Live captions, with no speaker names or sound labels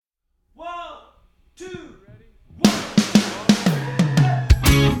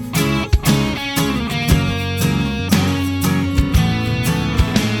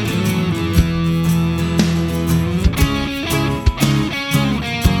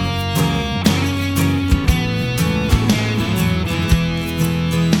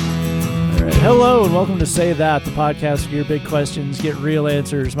Hello and welcome to Say That, the podcast where your big questions get real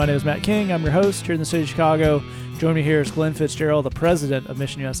answers. My name is Matt King. I'm your host here in the city of Chicago. Joining me here is Glenn Fitzgerald, the president of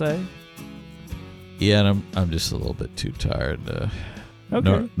Mission USA. Yeah, and I'm just a little bit too tired.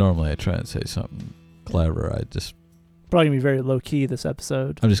 Okay. Normally I try and say something clever. Probably going to be very low-key this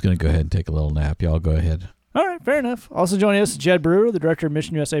episode. I'm just going to go ahead and take a little nap. Y'all go ahead. All right, fair enough. Also joining us is Jed Brewer, the director of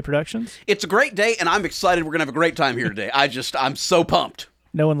Mission USA Productions. It's a great day, and I'm excited we're going to have a great time here today. I'm so pumped.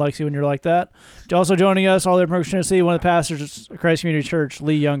 No one likes you when you're like that. Also joining us, all the way from Tennessee, one of the pastors of Christ Community Church,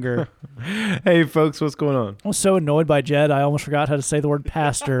 Lee Younger. Hey, folks, what's going on? I was so annoyed by Jed, I almost forgot how to say the word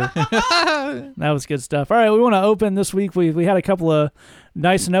pastor. That was good stuff. All right, we want to open this week. We had a couple of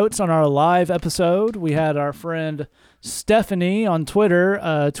nice notes on our live episode. We had our friend Stephanie on Twitter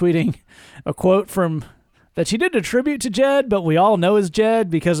tweeting a quote from that she did attribute to Jed, but we all know is Jed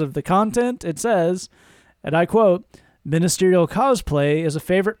because of the content. It says, and I quote, "Ministerial cosplay is a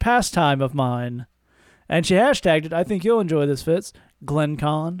favorite pastime of mine." And she hashtagged it, I think you'll enjoy this, Fitz,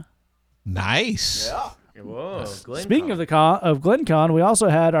 GlenCon. Nice. Yeah. Whoa. Speaking of GlenCon, we also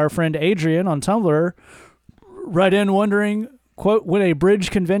had our friend Adrian on Tumblr write in wondering, quote, when a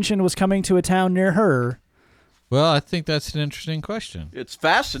bridge convention was coming to a town near her. Well, I think that's an interesting question. It's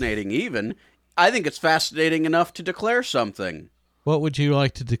fascinating, even. I think it's fascinating enough to declare something. What would you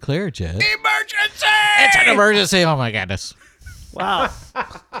like to declare, Jed? Emergency! It's an emergency. Oh, my goodness. Wow.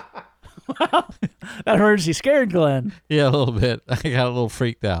 Wow. That emergency scared Glenn. Yeah, a little bit. I got a little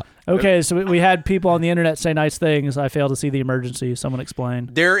freaked out. Okay, so we had people on the internet say nice things. I failed to see the emergency. Someone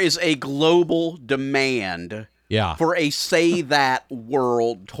explained. There is a global demand for a Say That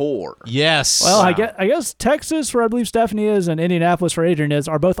World tour. Yes. Well, I guess Texas, where I believe Stephanie is, and Indianapolis, where Adrian is,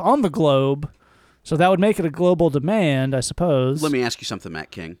 are both on the globe. So that would make it a global demand, I suppose. Let me ask you something, Matt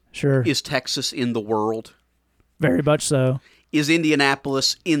King. Sure. Is Texas in the world? Very much so. Is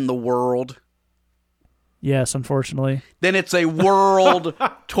Indianapolis in the world? Yes, unfortunately. Then it's a world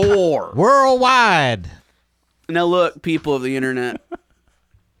tour. Worldwide. Now, look, people of the internet,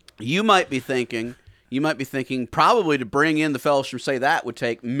 you might be thinking probably to bring in the fellows from Say That would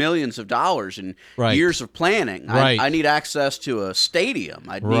take millions of dollars and years of planning. Right. I need access to a stadium.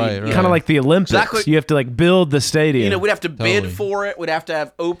 I'd need, Kind of like the Olympics. Exactly. You have to build the stadium. we'd have to bid for it. We'd have to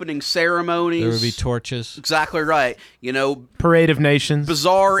have opening ceremonies. There would be torches. Exactly right. Parade of Nations.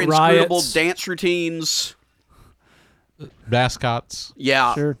 Bizarre, inscrutable Riots. dance routines. Mascots.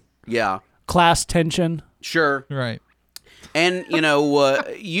 Yeah. Sure. Yeah. Class tension. Sure. Right. And,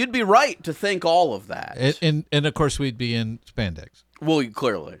 you'd be right to think all of that. And of course, we'd be in spandex. Well,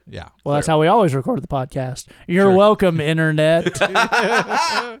 clearly. Yeah. Well, that's how we always record the podcast. You're welcome, internet.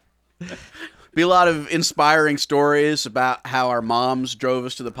 Be a lot of inspiring stories about how our moms drove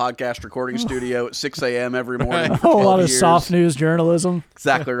us to the podcast recording studio at 6 a.m. every morning. A lot of soft news journalism.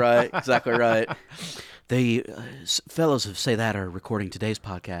 Exactly right. Exactly right. The fellows of Say That are recording today's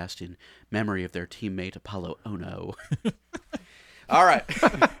podcast in memory of their teammate Apollo Ono. All right.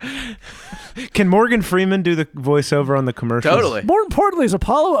 Can Morgan Freeman do the voiceover on the commercials? Totally. More importantly, is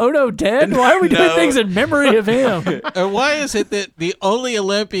Apollo Ono dead? Why are we doing things in memory of him? Why is it that the only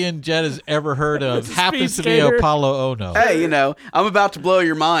Olympian Jed has ever heard of happens to be skater. Apollo Ono? Hey, I'm about to blow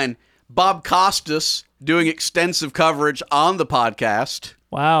your mind. Bob Costas doing extensive coverage on the podcast.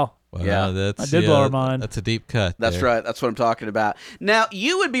 Wow. Well, Yeah. I did blow her mind. That's a deep cut. That's there. right. That's what I'm talking about. Now,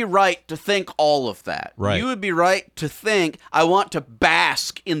 you would be right to think all of that. Right. You would be right to think, I want to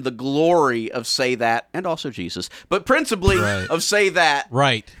bask in the glory of Say That, and also Jesus, but principally of Say That.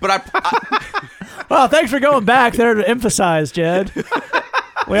 Right. But I Well, thanks for going back there to emphasize, Jed.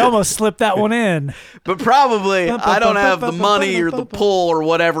 We almost slipped that one in. but probably I don't have the money or the pull or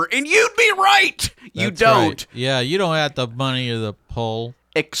whatever, and you'd be right. You That's don't. right. Yeah, you don't have the money or the pull.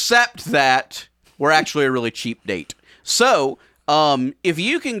 Except that we're actually a really cheap date. So, if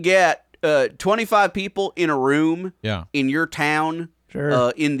you can get 25 people in a room in your town,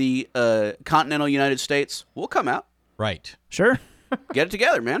 Sure. in the continental United States, we'll come out. Right. Sure. Get it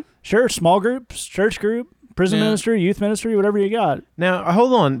together, man. Sure. Small groups, church group, prison ministry, youth ministry, whatever you got. Now,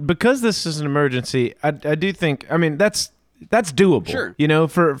 hold on. Because this is an emergency, I do think, that's doable.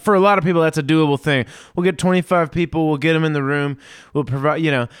 Sure. For a lot of people, that's a doable thing. We'll get 25 people. We'll get them in the room. We'll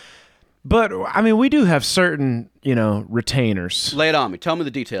provide, But, we do have certain, retainers. Lay it on me. Tell me the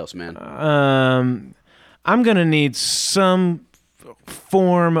details, man. I'm going to need some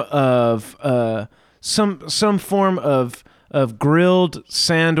form of, some form of grilled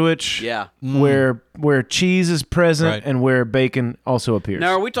sandwich. Yeah. Where cheese is present Right. and where bacon also appears.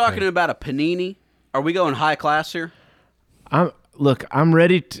 Now, are we talking about a panini? Are we going high class here? look, I'm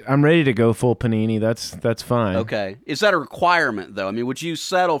ready to go full panini. That's fine. Okay. Is that a requirement, though? I mean, would you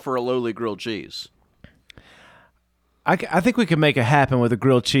settle for a lowly grilled cheese? I think we could make it happen with a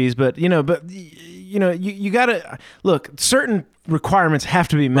grilled cheese, but you gotta look. Certain requirements have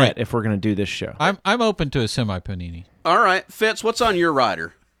to be met Right. if we're gonna do this show. I'm open to a semi panini. All right. Fitz, what's on your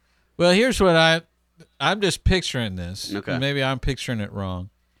rider? Well, here's what I'm just picturing this. Okay. Maybe I'm picturing it wrong.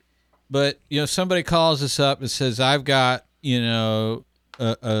 But, somebody calls us up and says, I've got, a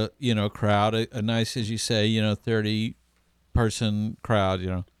crowd, a nice, as you say, 30-person crowd,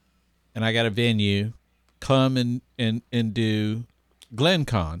 and I got a venue. Come and do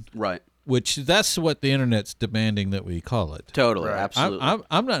GlenCon. Right. Which that's what the internet's demanding that we call it. Totally. Absolutely.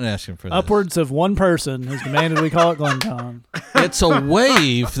 I'm not asking for this. Upwards of one person has demanded we call it GlenCon. It's a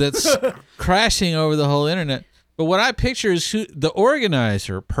wave that's crashing over the whole internet. But what I picture is the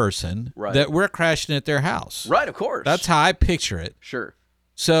organizer person that we're crashing at their house. Right, of course. That's how I picture it. Sure.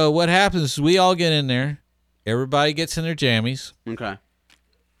 So what happens is we all get in there. Everybody gets in their jammies. Okay.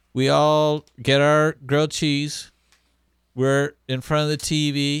 We all get our grilled cheese. We're in front of the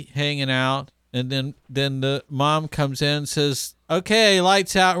TV hanging out. And then the mom comes in and says, okay,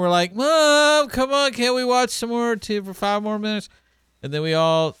 lights out. And we're like, Mom, come on. Can't we watch some more for 5 more minutes? And then we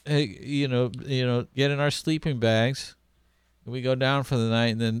all, get in our sleeping bags. And we go down for the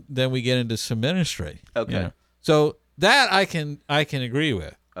night. And then we get into some ministry. Okay. So that I can agree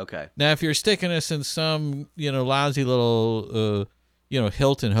with. Okay. Now, if you're sticking us in some, lousy little,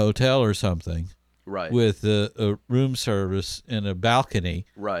 Hilton hotel or something, Right. with a room service and a balcony,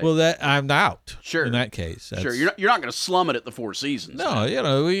 Right. well, that I'm out. Sure. In that case, Sure. You're not going to slum it at the Four Seasons. No,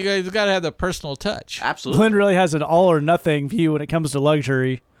 you guys got to have the personal touch. Absolutely. Glenn really has an all or nothing view when it comes to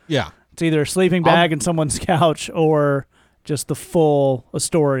luxury. Yeah. It's either a sleeping bag in someone's couch or just the full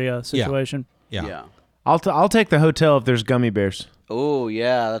Astoria situation. Yeah. Yeah. I'll take the hotel if there's gummy bears. Oh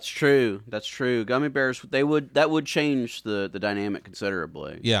yeah, that's true. That's true. Gummy bears, that would change the dynamic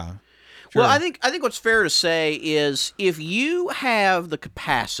considerably. Yeah. Well, Sure. I think what's fair to say is if you have the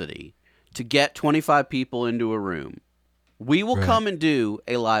capacity to get 25 people into a room, we will come and do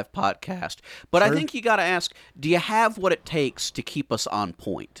a live podcast. But I think you got to ask, do you have what it takes to keep us on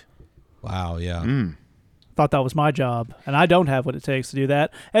point? Wow. Yeah. Thought that was my job, and I don't have what it takes to do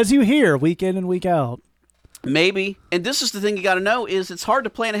that, as you hear week in and week out. Maybe, and this is the thing you got to know, is it's hard to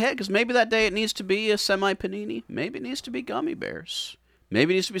plan ahead because maybe that day it needs to be a semi-panini. Maybe it needs to be gummy bears.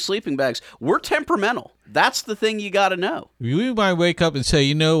 Maybe it needs to be sleeping bags. We're temperamental. That's the thing you got to know. We might wake up and say,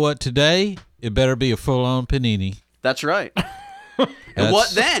 you know what, today it better be a full-on panini. That's right. And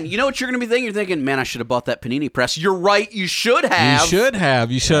what then? You know what you're going to be thinking? You're thinking, man, I should have bought that panini press. You're right. You should have. You should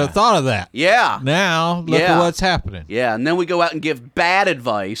have. You should have thought of that. Yeah. Now, look at what's happening. Yeah, and then we go out and give bad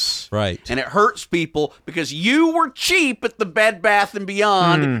advice. Right. And it hurts people because you were cheap at the Bed Bath &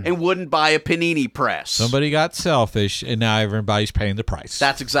 Beyond and wouldn't buy a panini press. Somebody got selfish, and now everybody's paying the price.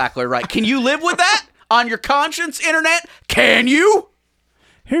 That's exactly right. Can you live with that on your conscience, Internet? Can you?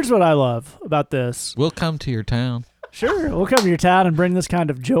 Here's what I love about this. We'll come to your town. Sure, we'll come to your town and bring this kind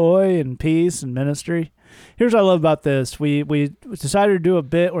of joy and peace and ministry. Here's what I love about this. We decided to do a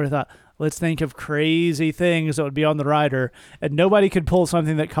bit where we thought, let's think of crazy things that would be on the rider, and nobody could pull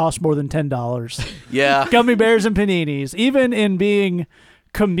something that cost more than $10. Yeah. Gummy bears and paninis, even in being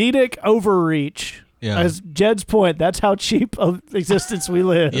comedic overreach. Yeah. As Jed's point, that's how cheap of existence we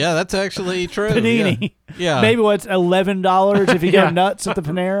live. Yeah, that's actually true. Panini. Yeah. Maybe what's $11 if you go nuts at the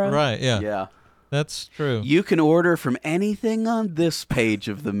Panera. Right, yeah. Yeah. That's true. You can order from anything on this page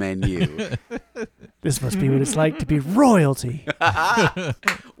of the menu. This must be what it's like to be royalty.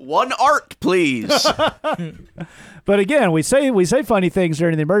 One art, please. But again, we say funny things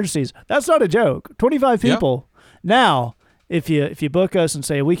during the emergencies. That's not a joke. 25 people. Now, if you book us and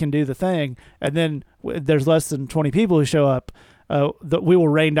say we can do the thing, and then there's less than 20 people who show up, we will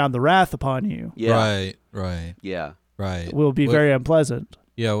rain down the wrath upon you. Yeah. Right. Yeah. Right. It will be very unpleasant.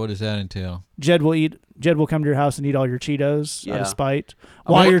 Yeah, what does that entail? Jed will come to your house and eat all your Cheetos out Yeah. of spite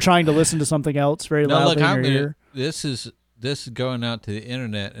while you're trying to listen to something else very loudly in your ear. This is going out to the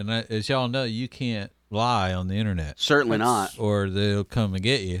internet, and as y'all know, you can't lie on the internet, Certainly not. or they'll come and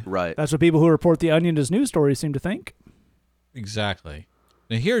get you. Right. That's what people who report the Onion as news stories seem to think. Exactly.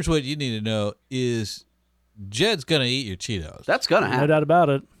 Now, here's what you need to know: is Jed's gonna eat your Cheetos. That's going to No happen. doubt about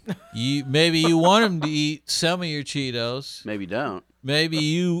it. Maybe you want him to eat some of your Cheetos. Maybe don't. Maybe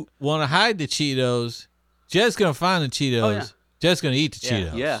you want to hide the Cheetos. Jed's gonna find the Cheetos. Oh, yeah. Jed's gonna eat the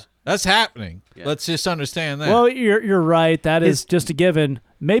Cheetos. Yeah. That's happening. Yeah. Let's just understand that. Well, you're right. That is just a given.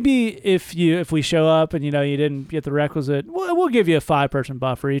 Maybe if we show up and you didn't get the requisite, we'll give you a 5-person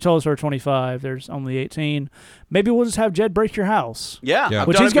buffer. You told us there were 25. There's only 18. Maybe we'll just have Jed break your house. Yeah, Yeah. I've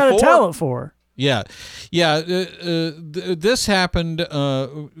Which done he's it got a before. talent for. Yeah. This happened.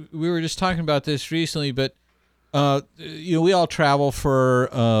 We were just talking about this recently, but we all travel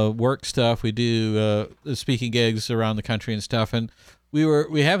for work stuff. We do speaking gigs around the country and stuff, and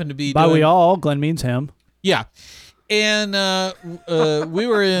we happened to be By doing, we all, Glenn means him. yeah. And we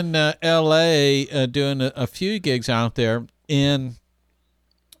were in L.A. Doing a few gigs out there, and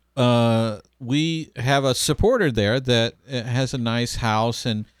we have a supporter there that has a nice house,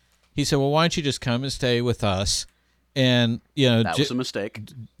 and he said, "Well, why don't you just come and stay with us?" And That was a mistake.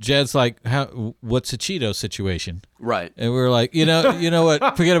 Jed's like, "What's a Cheeto situation?" Right. And we were like, you know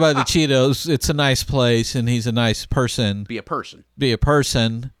what? Forget about the Cheetos. It's a nice place, and he's a nice person. Be a person. Be a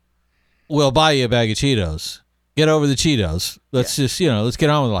person. We'll buy you a bag of Cheetos. Get over the Cheetos. Let's just, let's get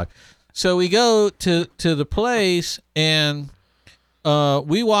on with life. So we go to the place, and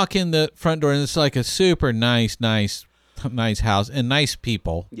we walk in the front door, and it's like a super nice house and nice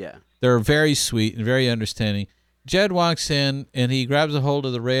people. Yeah. They're very sweet and very understanding. Jed walks in, and he grabs a hold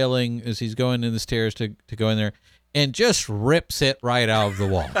of the railing as he's going in the stairs to go in there, and just rips it right out of the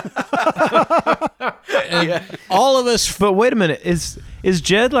wall. And all of us... But wait a minute, is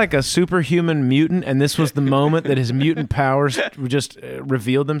Jed like a superhuman mutant, and this was the moment that his mutant powers just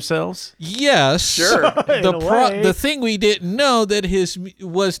revealed themselves? Yes. Sure. The thing we didn't know that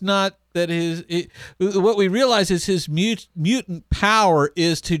what we realized is his mutant power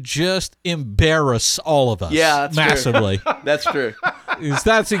is to just embarrass all of us. Yeah, that's massively. That's true.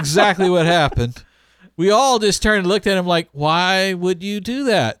 That's exactly what happened. We all just turned and looked at him like, "Why would you do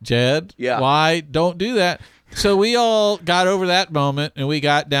that, Jed? Yeah. Why don't do that?" So we all got over that moment, and we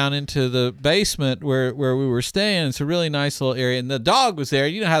got down into the basement where we were staying. It's a really nice little area, and the dog was there.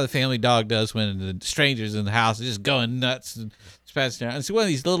 You know how the family dog does when the strangers in the house are just going nuts and spazzing around. It's one of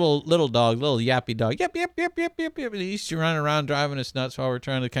these little dogs, little yappy dog. Yep, yep, yep, yep, yep, yep. And he used to run around driving us nuts while we're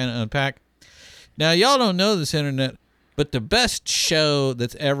trying to kind of unpack. Now, y'all don't know this, internet, but the best show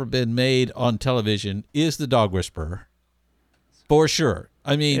that's ever been made on television is The Dog Whisperer. For sure.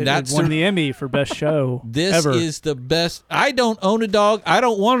 I mean, that's It won the Emmy for best show. this ever. is the best. I don't own a dog. I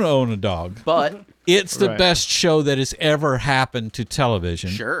don't want to own a dog. But It's the Right. best show that has ever happened to television.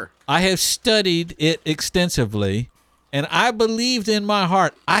 sure. I have studied it extensively, and I believed in my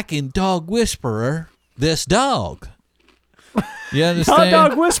heart I can dog whisperer this dog. You Not understand?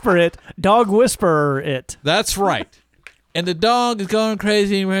 dog whisper it. Dog whisperer it. That's right. And the dog is going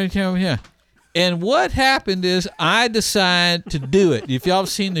crazy. And what happened is I decided to do it. If y'all have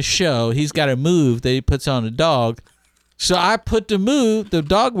seen the show, he's got a move that he puts on the dog. So I put the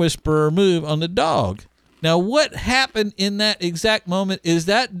dog whisperer move on the dog. Now, what happened in that exact moment is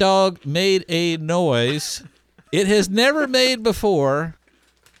that dog made a noise it has never made before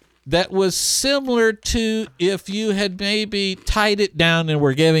that was similar to if you had maybe tied it down and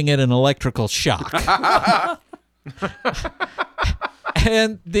were giving it an electrical shock.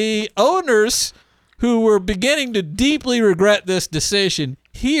 And the owners, who were beginning to deeply regret this decision,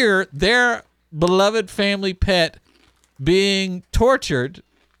 hear their beloved family pet being tortured,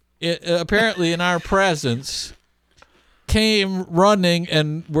 apparently in our presence, came running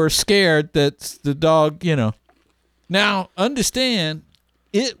and were scared that the dog, Now, understand,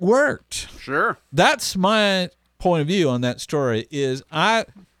 it worked. Sure. That's my point of view on that story.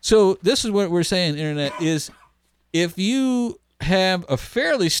 So this is what we're saying, internet, is if you have a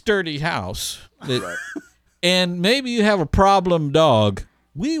fairly sturdy house and maybe you have a problem dog,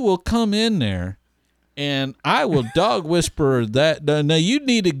 we will come in there and I will dog whisper that. Now you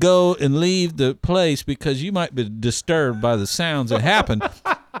need to go and leave the place because you might be disturbed by the sounds that happen.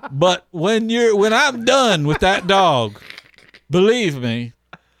 But when I'm done with that dog, believe me,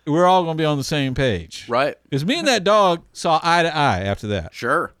 we're all going to be on the same page. Right. Because me and that dog saw eye to eye after that.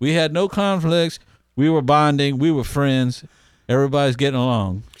 Sure. We had no conflicts. We were bonding. We were friends. Everybody's getting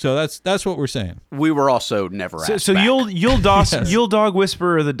along. So that's what we're saying. We were also never asked So back. you'll dog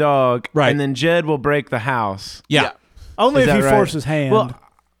whisperer the dog, Right. and then Jed will break the house. Yeah. Only Is if that you right? force his hand. Well,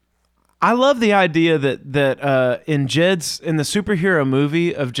 I love the idea that in the superhero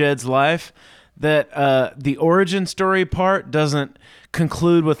movie of Jed's life, that the origin story part doesn't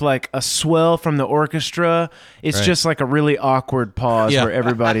conclude with like a swell from the orchestra. It's Right. just like a really awkward pause Yeah. where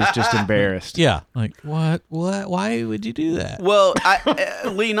everybody's just embarrassed. Yeah. Like, what? Why would you do that? Well,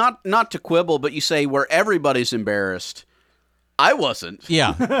 Lee, not to quibble, but you say where everybody's embarrassed. I wasn't.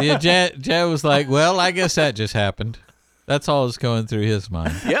 Yeah. Jed was like, well, I guess that just happened. That's all that's going through his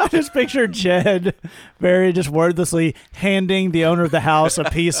mind. Yeah. I just picture Jed very just wordlessly handing the owner of the house a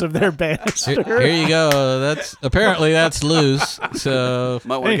piece of their banister. Here you go. That's loose. So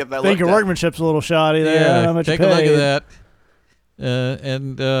Might want to get that think looked your at. workmanship's a little shoddy there. I don't know how much take you a look paid. at that.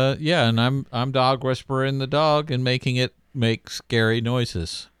 And I'm dog whispering the dog and making it make scary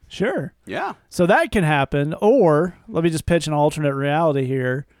noises. Sure. Yeah. So that can happen. Or let me just pitch an alternate reality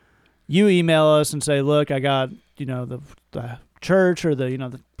here. You email us and say, look, I got, the church or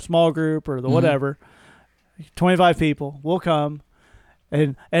the small group or the whatever, 25 people. We'll come.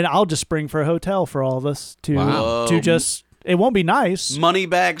 And I'll just spring for a hotel for all of us Wow. to just, it won't be nice.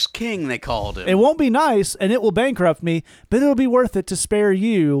 Moneybags King, they called him. It won't be nice, and it will bankrupt me, but it'll be worth it to spare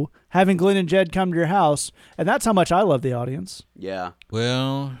you having Glenn and Jed come to your house. And that's how much I love the audience. Yeah.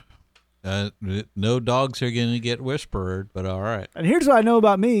 Well, no dogs are going to get whispered, but all right. And here's what I know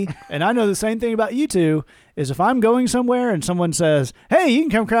about me, and I know the same thing about you two, is if I'm going somewhere and someone says, hey, you can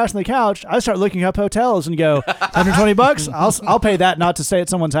come crash on the couch, I start looking up hotels and go, $120? I'll pay that not to stay at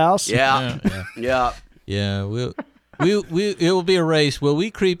someone's house. Yeah. Yeah. Yeah, it will be a race. Will we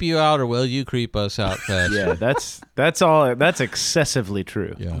creep you out or will you creep us out fast? Yeah, that's all. That's excessively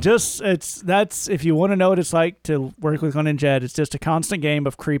true. Yeah. That's if you want to know what it's like to work with Glenn and Jed, it's just a constant game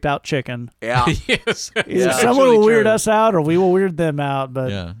of creep out chicken. Yeah. Yes. Either Yeah. someone Actually will weird true. us out or we will weird them out.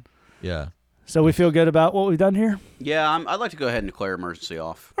 But Yeah. Yeah. so we feel good about what we've done here. Yeah, I'd like to go ahead and declare emergency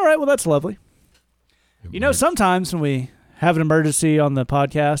off. All right, well that's lovely. Sometimes when we have an emergency on the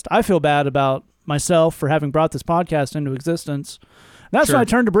podcast, I feel bad about myself for having brought this podcast into existence. That's Sure. when I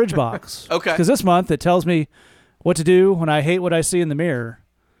turn to Bridgebox. Okay. Because this month it tells me what to do when I hate what I see in the mirror.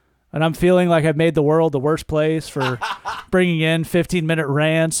 And I'm feeling like I've made the world the worst place for bringing in 15-minute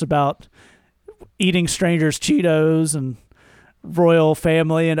rants about eating strangers' Cheetos and royal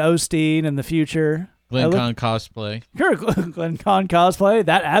family and Osteen in the future. GlenCon cosplay. Sure, GlenCon cosplay,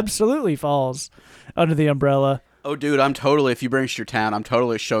 that absolutely falls under the umbrella. Oh, dude, if you bring us to your town, I'm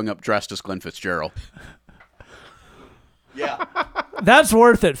totally showing up dressed as Glenn Fitzgerald. Yeah. That's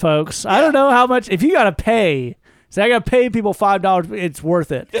worth it, folks. I don't know how much. If you got to pay, say I got to pay people $5, it's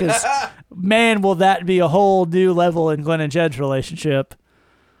worth it. Because, man, will that be a whole new level in Glenn and Jed's relationship.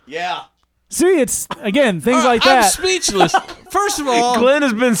 Yeah. See, it's, again, things like I'm that. speechless. First of all, Glenn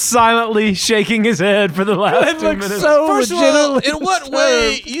has been silently shaking his head for the last 2 looks minutes. so First of all, legitimately in what disturbed.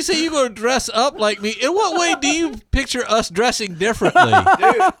 way, you say you're going to dress up like me, in what way do you picture us dressing differently?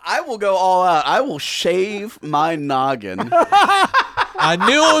 Dude, I will go all out. I will shave my noggin. I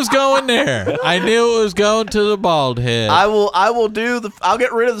knew it was going there. I knew it was going to the bald head. I'll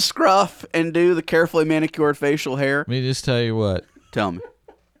get rid of the scruff and do the carefully manicured facial hair. Let me just tell you what. Tell me.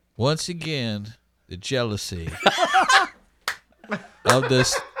 Once again, the jealousy of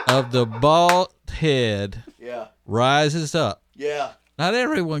the bald head Yeah. rises up. Yeah. Not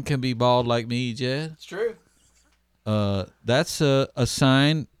everyone can be bald like me, Jed. It's true. That's a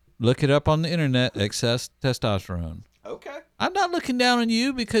sign. Look it up on the internet. Excess testosterone. Okay. I'm not looking down on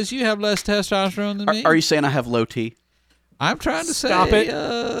you because you have less testosterone than me. Are you saying I have low T? I'm trying to Stop say.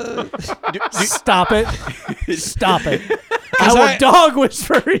 it. Stop it. Stop it. I 'Cause will I- dog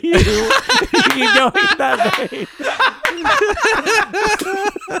whisper you. You keep going in that vein.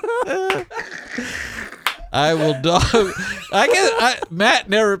 I will dog. Matt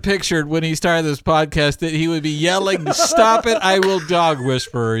never pictured when he started this podcast that he would be yelling, "Stop it! I will dog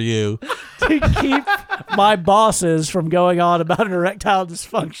whisper you." To keep my bosses from going on about an erectile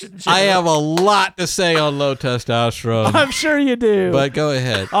dysfunction. I have a lot to say on low testosterone, I'm sure you do. but go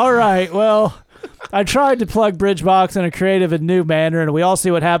ahead. All right. Well, I tried to plug Bridgebox in a creative and new manner, and we all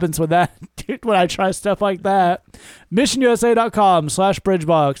see what happens with that when I try stuff like that.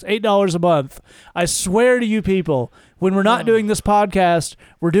 MissionUSA.com/Bridgebox, $8 a month. I swear to you people, when we're not doing this podcast,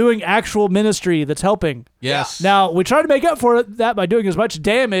 we're doing actual ministry that's helping. Yes. Now, we try to make up for that by doing as much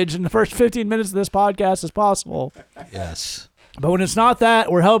damage in the first 15 minutes of this podcast as possible. Yes. But when it's not that,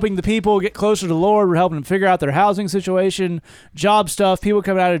 we're helping the people get closer to the Lord. We're helping them figure out their housing situation, job stuff, people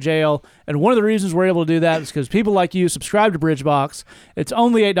coming out of jail. And one of the reasons we're able to do that is because people like you subscribe to Bridgebox. It's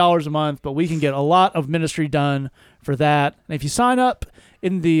only $8 a month, but we can get a lot of ministry done for that. And if you sign up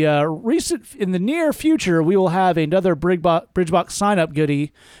in the near future, we will have another Bridgebox sign-up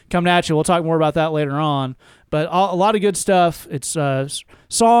goodie coming at you. We'll talk more about that later on. But a lot of good stuff. It's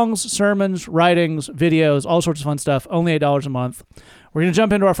songs, sermons, writings, videos, all sorts of fun stuff. Only $8 a month. We're going to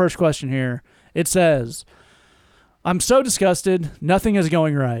jump into our first question here. It says, I'm so disgusted. Nothing is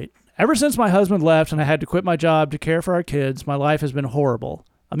going right. Ever since my husband left and I had to quit my job to care for our kids, my life has been horrible.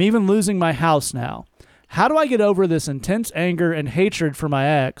 I'm even losing my house now. How do I get over this intense anger and hatred for my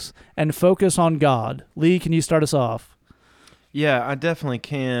ex and focus on God? Lee, can you start us off? Yeah, I definitely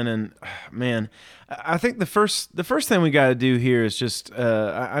can, and man, I think the first thing we got to do here is just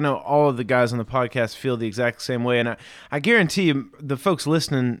I know all of the guys on the podcast feel the exact same way, and I guarantee you the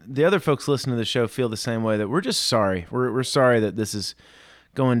other folks listening to the show feel the same way, that we're just sorry. We're sorry that this is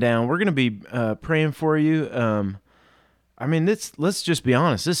going down. We're gonna be praying for you. I mean, let's just be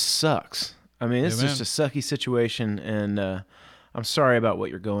honest. This sucks. I mean, it's just a sucky situation, and I'm sorry about what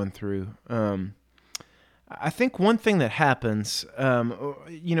you're going through. I think one thing that happens,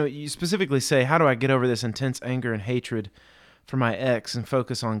 you specifically say, how do I get over this intense anger and hatred for my ex and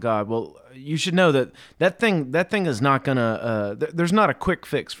focus on God? Well, you should know that thing is not gonna, there's not a quick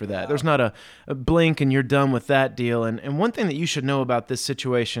fix for that. There's not a blink and you're done with that deal. And one thing that you should know about this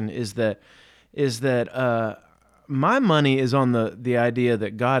situation is that my money is on the idea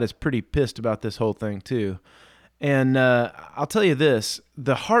that God is pretty pissed about this whole thing too. And I'll tell you this,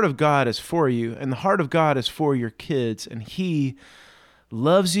 the heart of God is for you, and the heart of God is for your kids, and He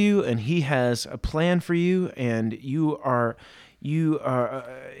loves you, and He has a plan for you, and He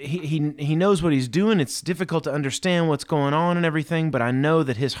knows what He's doing. It's difficult to understand what's going on and everything, but I know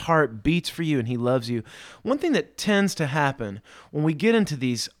that His heart beats for you, and He loves you. One thing that tends to happen when we get into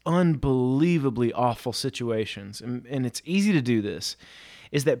these unbelievably awful situations, and it's easy to do this,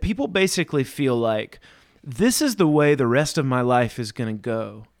 is that people basically feel like, this is the way the rest of my life is going to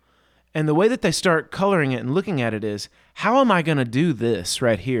go. And the way that they start coloring it and looking at it is, how am I going to do this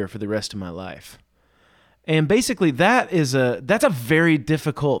right here for the rest of my life? And basically that's a very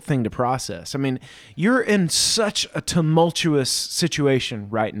difficult thing to process. I mean, you're in such a tumultuous situation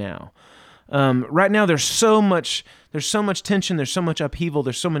right now. Right now there's so much tension, there's so much upheaval,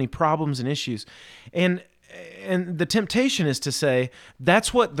 there's so many problems and issues. And the temptation is to say,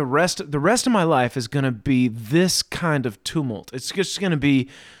 that's what the rest of my life is going to be, this kind of tumult. It's just going to be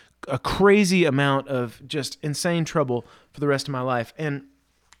a crazy amount of just insane trouble for the rest of my life. And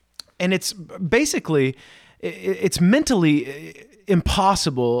it's basically, it's mentally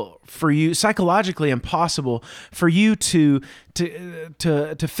impossible for you, psychologically impossible for you to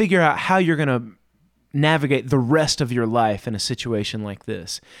figure out how you're going to navigate the rest of your life in a situation like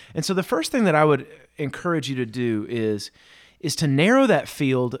this. And so the first thing that I would encourage you to do is to narrow that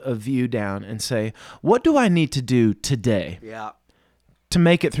field of view down and say, what do I need to do today to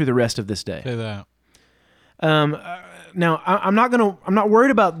make it through the rest of this day? Say that. Now, I'm not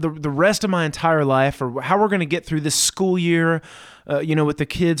worried about the rest of my entire life or how we're going to get through this school year, with the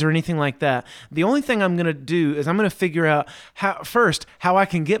kids or anything like that. The only thing I'm going to do is I'm going to figure out how I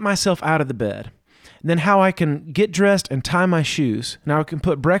can get myself out of the bed. Then how I can get dressed and tie my shoes. Now I can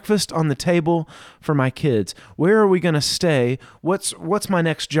put breakfast on the table for my kids. Where are we going to stay? What's my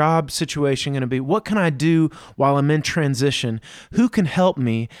next job situation going to be? What can I do while I'm in transition? Who can help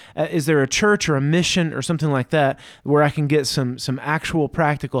me? Is there a church or a mission or something like that where I can get some actual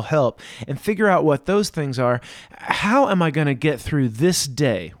practical help and figure out what those things are? How am I going to get through this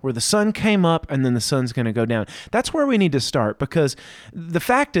day where the sun came up and then the sun's going to go down? That's where we need to start, because the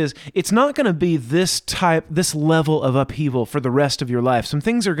fact is, it's not going to be this level of upheaval for the rest of your life. Some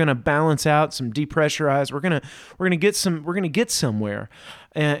things are going to balance out, some depressurize. We're going to get somewhere,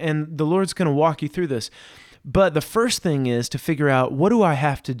 and the Lord's going to walk you through this. But the first thing is to figure out, what do I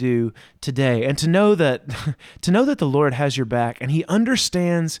have to do today, and to know that the Lord has your back, and He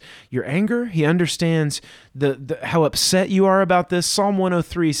understands your anger. He understands how upset you are about this. Psalm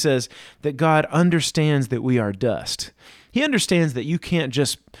 103 says that God understands that we are dust. He understands that you can't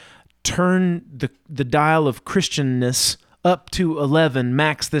just turn the dial of Christianness up to 11,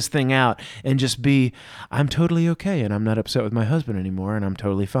 max this thing out, and just be, I'm totally okay, and I'm not upset with my husband anymore, and I'm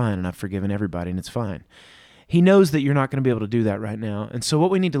totally fine, and I've forgiven everybody, and it's fine. He knows that you're not going to be able to do that right now. And so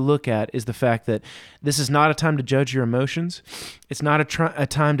what we need to look at is the fact that this is not a time to judge your emotions. It's not a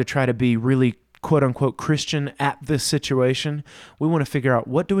time to try to be really quote-unquote Christian at this situation. We want to figure out,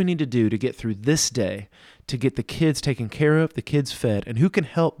 what do we need to do to get through this day, to get the kids taken care of, the kids fed, and who can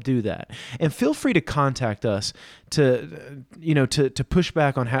help do that? And feel free to contact us to push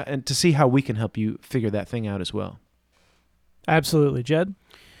back on how, and to see how we can help you figure that thing out as well. Absolutely. Jed?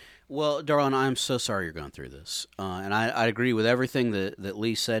 Well, Darlene, I'm so sorry you're going through this. And I agree with everything that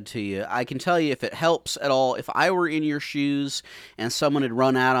Lee said to you. I can tell you, if it helps at all, if I were in your shoes and someone had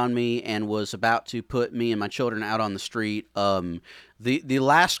run out on me and was about to put me and my children out on the street, the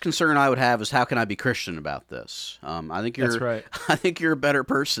last concern I would have is, how can I be Christian about this? I think That's right. I think you're a better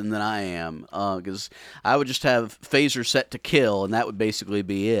person than I am, because I would just have phaser set to kill, and that would basically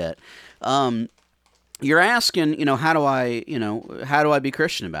be it. you're asking, how do I be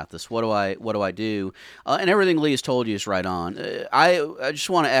Christian about this? What do I do? And everything Lee has told you is right on. I just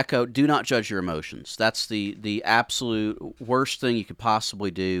want to echo: do not judge your emotions. That's the absolute worst thing you could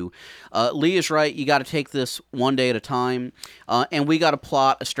possibly do. Lee is right. You got to take this one day at a time, and we got to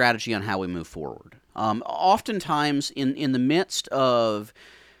plot a strategy on how we move forward. Oftentimes, in the midst of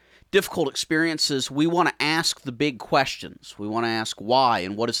difficult experiences, we want to ask the big questions. We want to ask why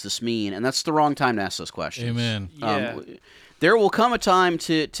and what does this mean, and that's the wrong time to ask those questions. Amen. There will come a time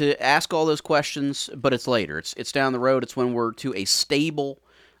to ask all those questions, but it's later. It's down the road. It's when we're to a stable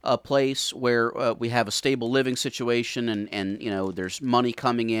place where we have a stable living situation and there's money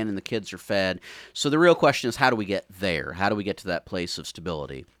coming in and the kids are fed. So the real question is, how do we get there? How do we get to that place of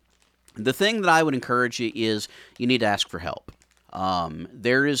stability? The thing that I would encourage you is you need to ask for help.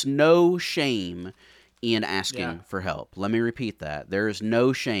 There is no shame in asking for help. Let me repeat that. There is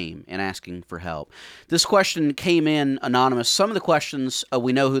no shame in asking for help. This question came in anonymous. Some of the questions,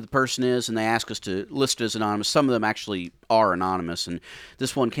 we know who the person is, and they ask us to list it as anonymous. Some of them actually are anonymous, and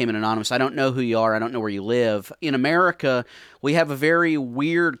this one came in anonymous. I don't know who you are. I don't know where you live. In America, we have a very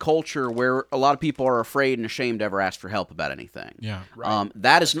weird culture where a lot of people are afraid and ashamed to ever ask for help about anything. Yeah. Right.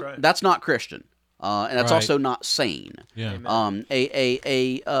 That's not Christian. And that's Right. also not sane. Yeah.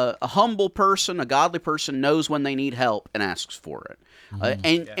 A humble person, a godly person, knows when they need help and asks for it.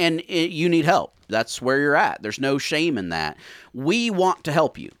 You need help. That's where you're at. There's no shame in that. We want to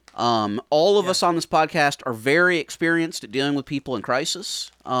help you. All of us on this podcast are very experienced at dealing with people in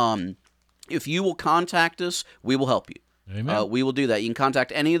crisis. If you will contact us, we will help you. Amen. We will do that. You can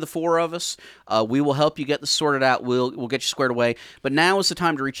contact any of the four of us. We will help you get this sorted out. We'll get you squared away. But now is the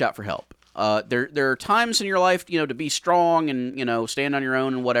time to reach out for help. There are times in your life, to be strong and, stand on your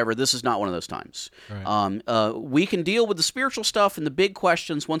own and whatever. This is not one of those times. Right. We can deal with the spiritual stuff and the big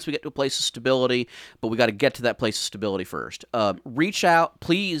questions once we get to a place of stability, but we got to get to that place of stability first. Reach out,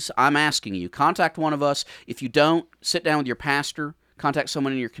 please. I'm asking you. Contact one of us. If you don't, sit down with your pastor. Contact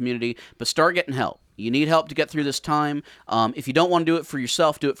someone in your community, but start getting help. You need help to get through this time. If you don't want to do it for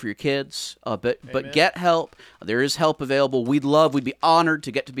yourself, do it for your kids. But get help. There is help available. We'd be honored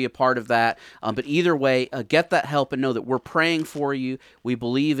to get to be a part of that. But either way, get that help and know that we're praying for you. We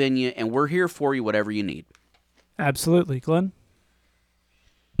believe in you, and we're here for you, whatever you need. Absolutely, Glenn.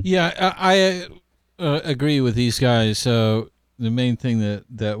 Yeah, I agree with these guys. So the main thing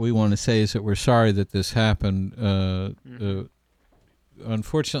that we want to say is that we're sorry that this happened.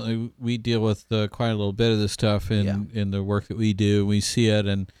 Unfortunately, we deal with quite a little bit of this stuff in the work that we do. We see it,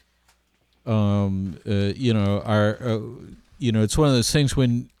 and it's one of those things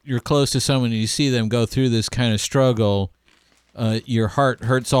when you're close to someone and you see them go through this kind of struggle. Your heart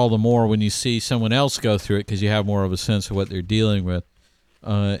hurts all the more when you see someone else go through it because you have more of a sense of what they're dealing with.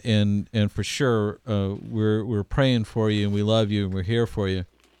 And for sure, we're praying for you, and we love you, and we're here for you.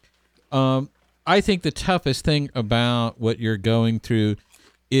 I think the toughest thing about what you're going through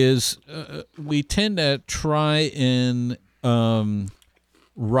is we tend to try and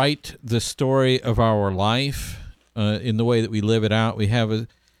write the story of our life in the way that we live it out. We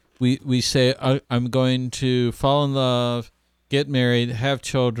say, I'm going to fall in love, get married, have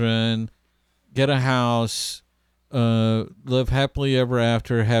children, get a house, live happily ever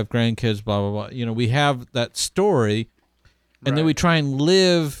after, have grandkids, blah, blah, blah. We have that story, and then we try and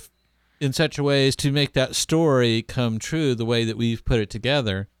live in such a way as to make that story come true the way that we've put it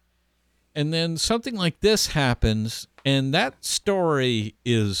together. And then something like this happens, and that story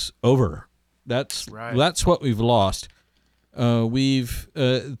is over. That's what we've lost. We've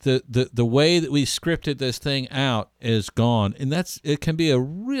the way that we scripted this thing out is gone, and it can be a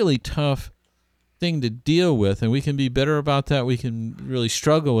really tough thing to deal with, and we can be bitter about that. We can really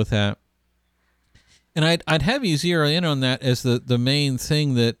struggle with that. And I'd have you zero in on that as the main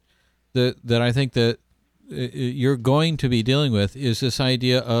thing that I think that you're going to be dealing with is this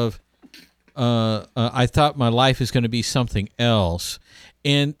idea of I thought my life is going to be something else.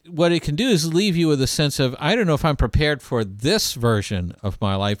 And what it can do is leave you with a sense of, I don't know if I'm prepared for this version of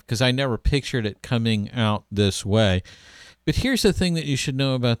my life because I never pictured it coming out this way. But here's the thing that you should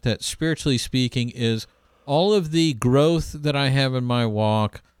know about that, spiritually speaking, is all of the growth that I have in my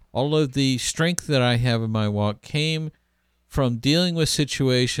walk, all of the strength that I have in my walk came from dealing with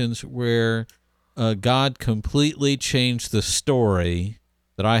situations where God completely changed the story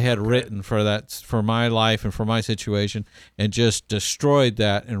that I had written for my life and for my situation, and just destroyed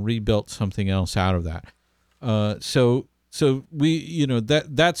that and rebuilt something else out of that. So we,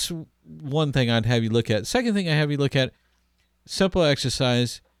 that's one thing I'd have you look at. Second thing I have you look at, simple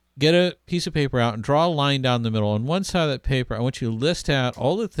exercise. get a piece of paper out and draw a line down the middle. On one side of that paper, I want you to list out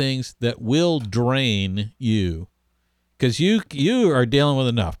all the things that will drain you, because you are dealing with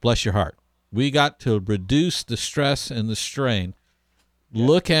enough. Bless your heart. We got to reduce the stress and the strain.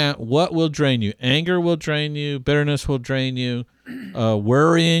 Look at what will drain you. Anger will drain you. Bitterness will drain you.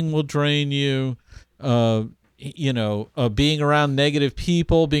 Worrying will drain you. Being around negative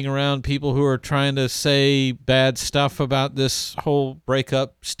people, being around people who are trying to say bad stuff about this whole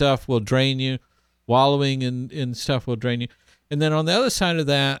breakup stuff will drain you. Wallowing in stuff will drain you. And then on the other side of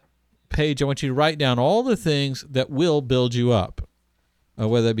that page, I want you to write down all the things that will build you up,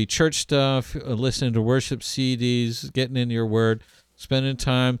 whether it be church stuff, listening to worship CDs, getting into your word, spending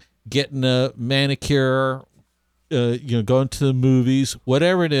time, getting a manicure, going to the movies,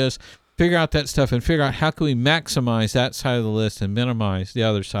 whatever it is. Figure out that stuff and figure out how can we maximize that side of the list and minimize the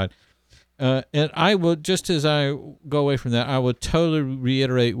other side. And I would, just as I go away from that, I would totally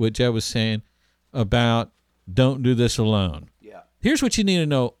reiterate what Jed was saying about don't do this alone. Yeah. Here's what you need to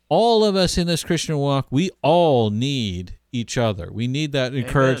know. All of us in this Christian walk, we all need each other. We need that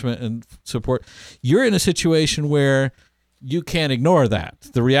encouragement and support. You're in a situation where you can't ignore that.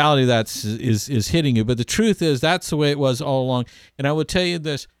 The reality of that is hitting you. But the truth is that's the way it was all along. And I would tell you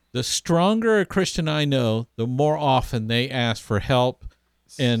this. The stronger a Christian I know, the more often they ask for help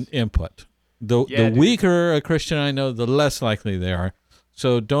and input. The weaker a Christian I know, the less likely they are.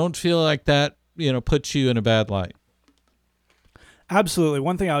 So don't feel like that, puts you in a bad light. Absolutely.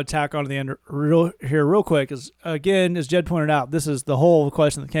 One thing I would tack on to the end real quick is, again, as Jed pointed out, this is the whole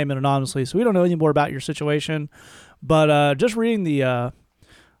question that came in anonymously, so we don't know any more about your situation. But just reading the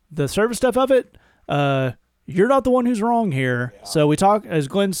service stuff of it, you're not the one who's wrong here. Yeah. So we talk, as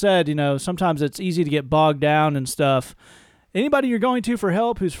Glenn said, sometimes it's easy to get bogged down and stuff. Anybody you're going to for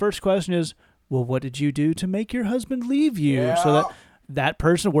help whose first question is, well, what did you do to make your husband leave you? Yeah. So that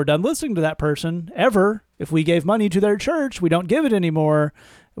person, we're done listening to that person ever. If we gave money to their church, we don't give it anymore.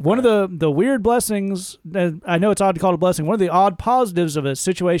 One of the weird blessings, I know it's odd to call it a blessing, one of the odd positives of a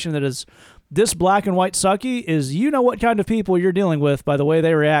situation that is this black and white sucky is what kind of people you're dealing with by the way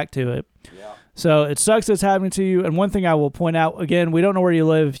they react to it. Yeah. So it sucks it's happening to you. And one thing I will point out, again, we don't know where you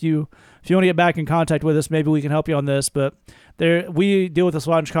live. If you want to get back in contact with us, maybe we can help you on this. But we deal with this a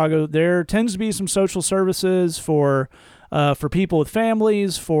lot in Chicago. There tends to be some social services for people with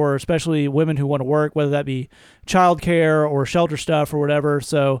families, for especially women who want to work, whether that be childcare or shelter stuff or whatever.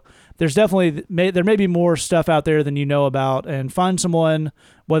 So there's definitely, there may be more stuff out there than you know about. And find someone,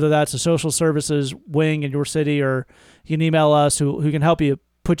 whether that's a social services wing in your city, or you can email us who can help you,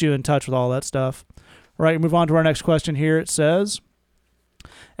 put you in touch with all that stuff. All right, move on to our next question here. It says,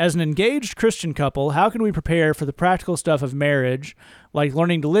 as an engaged Christian couple, how can we prepare for the practical stuff of marriage, like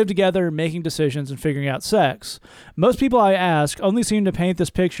learning to live together, making decisions, and figuring out sex? Most people I ask only seem to paint this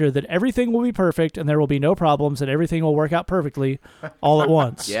picture that everything will be perfect and there will be no problems and everything will work out perfectly all at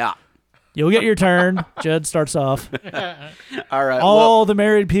once. Yeah. You'll get your turn. Jed starts off. All right. All the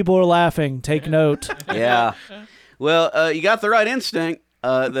married people are laughing. Take note. Yeah. Well, you got the right instinct.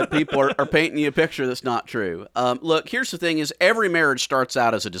 That people are painting you a picture that's not true. Look, here's the thing: is every marriage starts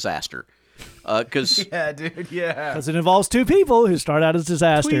out as a disaster. Because yeah, dude, yeah. Because it involves two people who start out as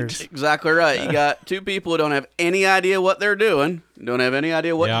disasters. Exactly right. You got two people who don't have any idea what they're doing, don't have any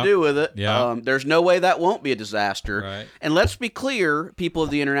idea what to do with it. Yeah. There's no way that won't be a disaster. Right. And let's be clear, people of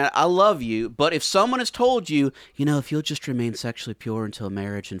the internet, I love you, but if someone has told you, if you'll just remain sexually pure until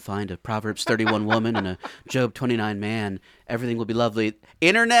marriage and find a Proverbs 31 woman and a Job 29 man, everything will be lovely.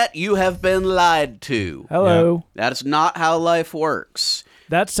 Internet, you have been lied to. Hello. That's not how life works.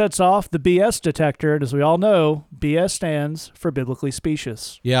 That sets off the BS detector, and as we all know, BS stands for biblically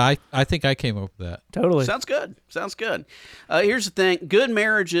specious. Yeah, I think I came up with that. Totally. Sounds good. Here's the thing. Good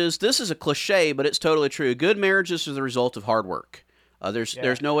marriages, this is a cliche, but it's totally true. Good marriages are the result of hard work.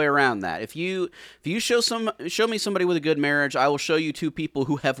 There's no way around that. If you show me somebody with a good marriage, I will show you two people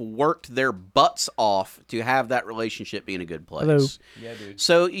who have worked their butts off to have that relationship be in a good place. Hello. Yeah, dude.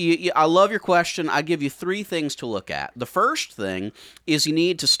 So I love your question. I give you three things to look at. The first thing is you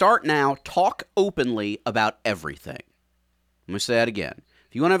need to start now, talk openly about everything. Let me say that again.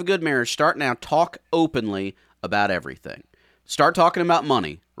 If you want to have a good marriage, start now, talk openly about everything. Start talking about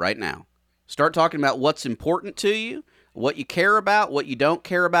money right now. Start talking about what's important to you, what you care about, what you don't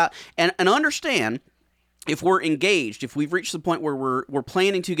care about, and understand, if we're engaged, if we've reached the point where we're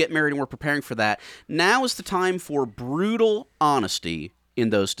planning to get married and we're preparing for that, now is the time for brutal honesty in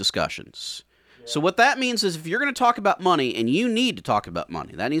those discussions. Yeah. So what that means is if you're going to talk about money, and you need to talk about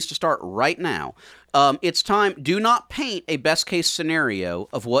money, that needs to start right now. It's time. Do not paint a best case scenario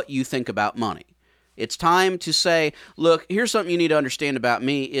of what you think about money. It's time to say, look, here's something you need to understand about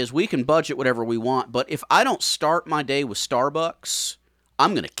me is we can budget whatever we want, but if I don't start my day with Starbucks,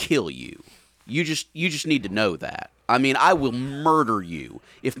 I'm going to kill you. You just need to know that. I mean, I will murder you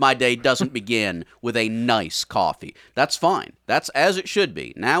if my day doesn't begin with a nice coffee. That's fine. That's as it should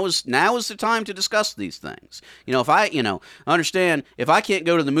be. Now is the time to discuss these things. If I understand, if I can't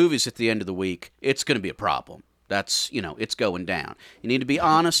go to the movies at the end of the week, it's going to be a problem. That's, it's going down. You need to be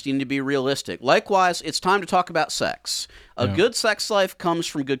honest. You need to be realistic. Likewise, it's time to talk about sex. A good sex life comes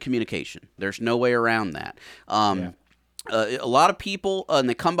from good communication. There's no way around that. A lot of people, and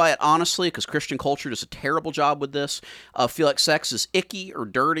they come by it honestly because Christian culture does a terrible job with this, feel like sex is icky or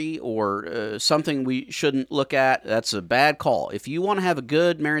dirty or something we shouldn't look at. That's a bad call. If you want to have a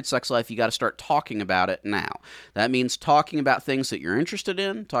good married sex life, you got to start talking about it now. That means talking about things that you're interested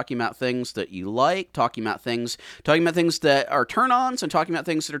in, talking about things that you like, talking about things that are turn-ons, and talking about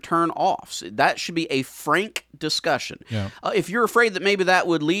things that are turn-offs. That should be a frank discussion. Yeah. If you're afraid that maybe that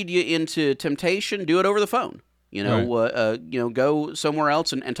would lead you into temptation, do it over the phone. Go somewhere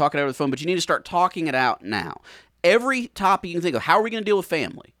else and talk it out over the phone. But you need to start talking it out now. Every topic you can think of. How are we going to deal with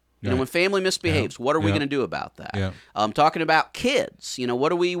family? When family misbehaves, what are we going to do about that? Yeah. Talking about kids. What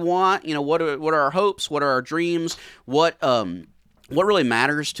do we want? What are our hopes? What are our dreams? What really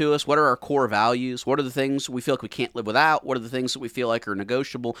matters to us? What are our core values? What are the things we feel like we can't live without? What are the things that we feel like are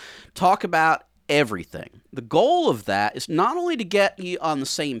negotiable? Talk about everything. The goal of that is not only to get you on the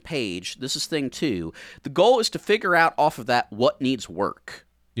same page, this is thing 2, the goal is to figure out off of that what needs work.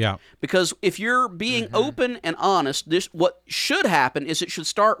 Yeah. Because if you're being open and honest, what should happen is it should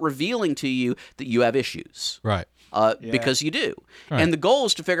start revealing to you that you have issues. Right. Because you do. Right. And the goal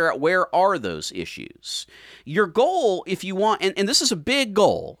is to figure out where are those issues. Your goal, if you want, and this is a big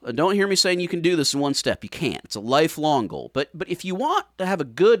goal, don't hear me saying you can do this in one step. You can't. It's a lifelong goal. But if you want to have a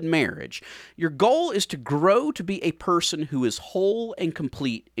good marriage, your goal is to grow to be a person who is whole and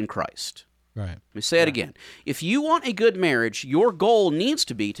complete in Christ. Right. Let me say it again. If you want a good marriage, your goal needs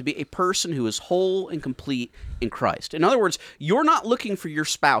to be a person who is whole and complete in Christ. In other words, you're not looking for your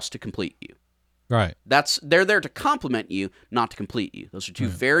spouse to complete you. Right. They're there to compliment you, not to complete you. Those are two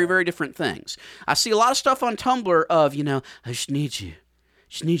very, very different things. I see a lot of stuff on Tumblr of, I just need you.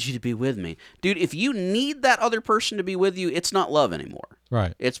 Just need you to be with me. Dude, if you need that other person to be with you, it's not love anymore.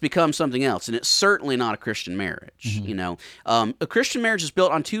 Right. It's become something else, and it's certainly not a Christian marriage. A Christian marriage is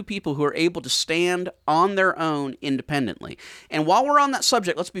built on two people who are able to stand on their own independently. And while we're on that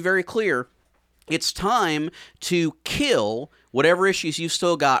subject, let's be very clear. It's time to kill whatever issues you've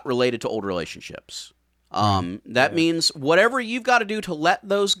still got related to old relationships. That means whatever you've got to do to let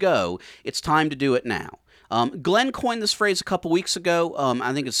those go, it's time to do it now. Glenn coined this phrase a couple weeks ago.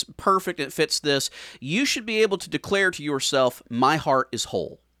 I think it's perfect. It fits this. You should be able to declare to yourself, my heart is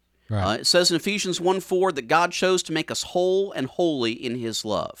whole. Right. It says in Ephesians 1:4 that God chose to make us whole and holy in his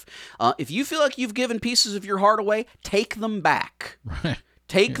love. If you feel like you've given pieces of your heart away, take them back. Right.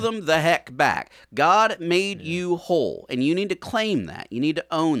 Take them the heck back. God made you whole, and you need to claim that. You need to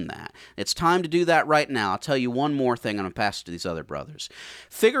own that. It's time to do that right now. I'll tell you one more thing, and I'm going to pass it to these other brothers.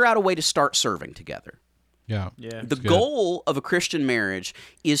 Figure out a way to start serving together. Yeah. The goal of a Christian marriage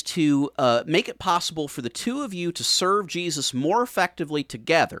is to make it possible for the two of you to serve Jesus more effectively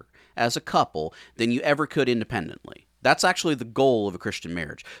together as a couple than you ever could independently. That's actually the goal of a Christian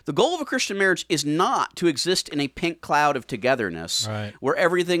marriage. The goal of a Christian marriage is not to exist in a pink cloud of togetherness where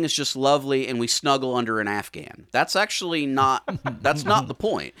everything is just lovely and we snuggle under an Afghan. That's actually not, that's not the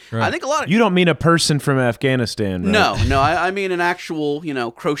point. Right. I think a lot of... You don't mean a person from Afghanistan, right? No, I mean an actual,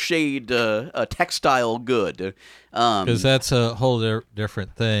 crocheted textile good. Because that's a whole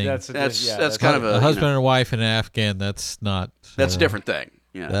different thing. That's kind of a... A husband and a wife and an Afghan, that's not... That's a different thing.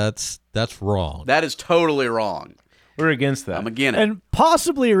 Yeah. That's wrong. That is totally wrong. We're against that. I'm against it. And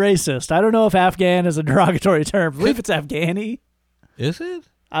possibly racist. I don't know if Afghan is a derogatory term. I believe it's Afghani. Is it?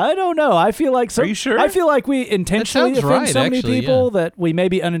 I don't know. I feel like Are you sure? I feel like we intentionally offend right, so many actually, people that we may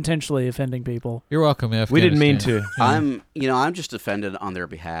be unintentionally offending people. You're welcome, Afghanistan. We didn't mean to. I'm just offended on their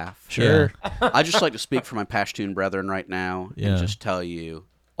behalf. Sure. I just like to speak for my Pashtun brethren right now Yeah. and just tell you,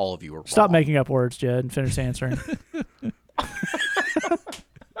 all of you are wrong. Stop making up words, Jed, and finish answering.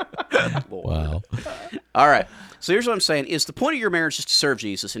 Wow. All right. So here's what I'm saying is the point of your marriage is to serve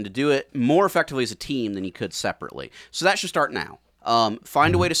Jesus and to do it more effectively as a team than you could separately. So that should start now.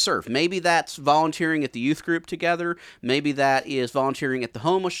 Find a way to serve. Maybe that's volunteering at the youth group together. Maybe that is volunteering at the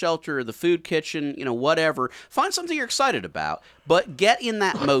homeless shelter or the food kitchen, whatever. Find something you're excited about, But get in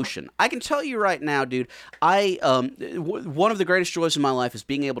that motion. I can tell you right now, dude, one of the greatest joys in my life is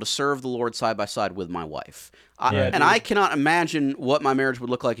being able to serve the Lord side by side with my wife. I cannot imagine what my marriage would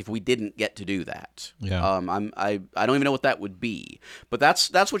look like if we didn't get to do that. Yeah. I don't even know what that would be. But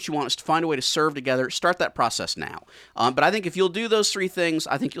that's what you want, is to find a way to serve together. Start that process now. But I think if you'll do those three things,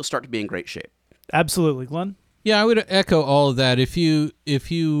 I think you'll start to be in great shape. Absolutely. Glenn? Yeah, I would echo all of that. If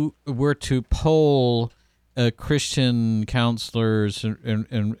you were to poll Christian counselors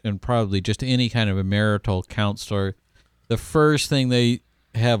and probably just any kind of a marital counselor, the first thing they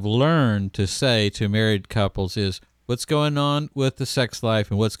have learned to say to married couples is what's going on with the sex life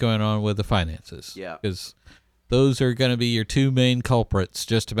and what's going on with the finances. Yeah. Because those are going to be your two main culprits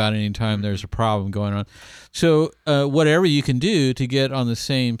just about any time there's a problem going on. So whatever you can do to get on the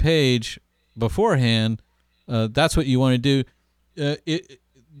same page beforehand, that's what you want to do.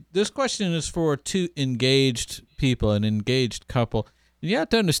 This question is for two engaged people, an engaged couple. You have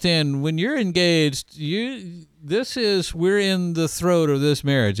to understand, when you're engaged, we're in the throat of this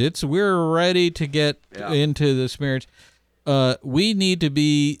marriage. We're ready to get into this marriage. We need to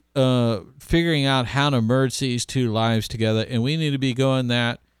be figuring out how to merge these two lives together, and we need to be going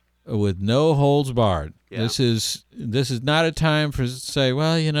that with no holds barred. Yeah. This is not a time for say,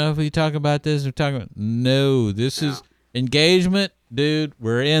 well, if we talk about this, we're talking about no. This is engagement, dude.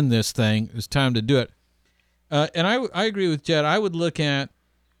 We're in this thing. It's time to do it. And I agree with Jed. I would look at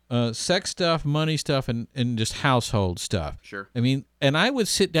sex stuff, money stuff, and just household stuff. Sure. I mean, and I would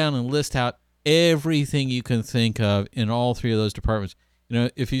sit down and list out everything you can think of in all three of those departments.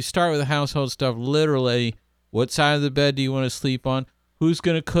 If you start with the household stuff, literally, what side of the bed do you want to sleep on? Who's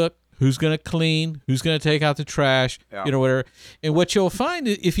going to cook? Who's going to clean? Who's going to take out the trash? Yeah. Whatever. And what you'll find,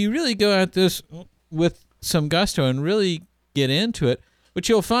 if you really go at this with some gusto and really get into it, what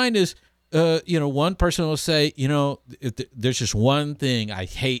you'll find is, one person will say, there's just one thing I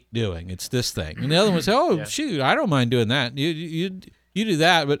hate doing. It's this thing. And the other one will say, shoot, I don't mind doing that. You do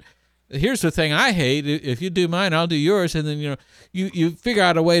that, but here's the thing I hate. If you do mine, I'll do yours. And then, you figure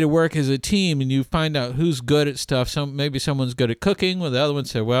out a way to work as a team, and you find out who's good at stuff. Maybe someone's good at cooking, while the other one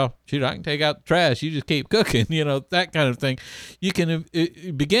say, well, shoot, I can take out the trash. You just keep cooking, that kind of thing. You can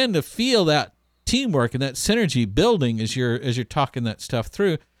begin to feel that teamwork and that synergy building as you're talking that stuff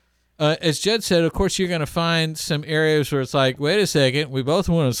through. As Jed said, of course, you're going to find some areas where it's like, wait a second, we both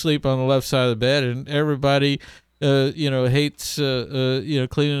want to sleep on the left side of the bed, and everybody, hates, cleaning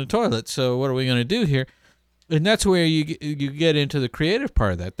the toilet. So what are we going to do here? And that's where you get into the creative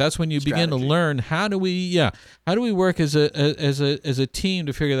part of that. That's when you begin to learn how do we work as a team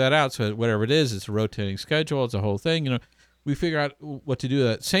to figure that out. So whatever it is, it's a rotating schedule, it's a whole thing. We figure out what to do with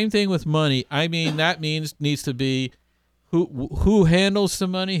that. Same thing with money. I mean, that needs to be who handles the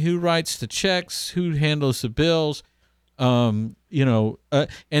money, who writes the checks, who handles the bills, and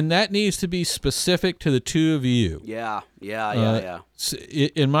that needs to be specific to the two of you. Yeah.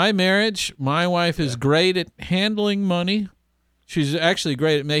 In my marriage, my wife is great at handling money. She's actually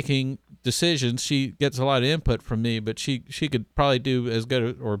great at making decisions. She gets a lot of input from me, but she could probably do as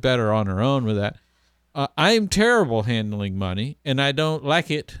good or better on her own with that. I am terrible handling money, and I don't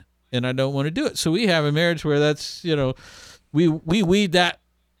like it, and I don't want to do it. So we have a marriage where that's, we weed that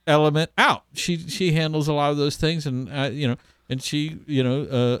element out. She handles a lot of those things, and and she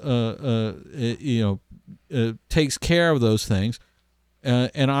takes care of those things,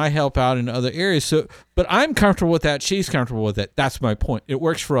 and I help out in other areas. So, but I'm comfortable with that. She's comfortable with it. That's my point. It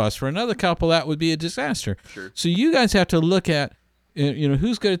works for us. For another couple, that would be a disaster. Sure. So you guys have to look at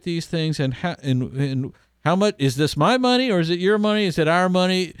who's good at these things, and how much is this my money, or is it your money? Is it our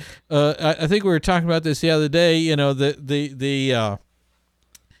money? I think we were talking about this the other day.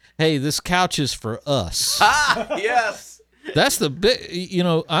 Hey, this couch is for us. Yes. That's the big.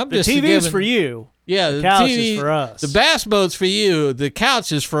 I'm the just TV's for you. Yeah, the couch TV, is for us. The bass boat's for you. The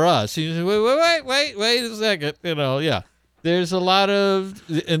couch is for us. You say, wait a second. Yeah. There's a lot of,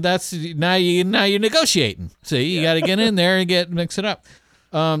 and that's now you're negotiating. See, you got to get in there and mix it up.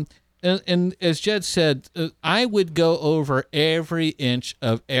 And as Jed said, I would go over every inch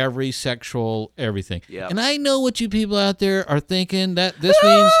of every sexual everything. Yep. And I know what you people out there are thinking, that this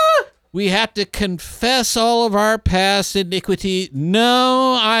means we have to confess all of our past iniquity.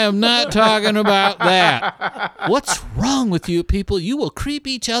 No, I am not talking about that. What's wrong with you people? You will creep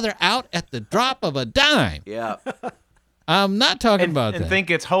each other out at the drop of a dime. Yeah. I'm not talking about that. And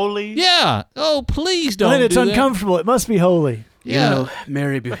think it's holy? Yeah. Oh, please don't. When it's uncomfortable, it must be holy. Yeah.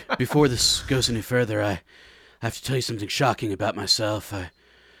 Mary, before this goes any further, I have to tell you something shocking about myself.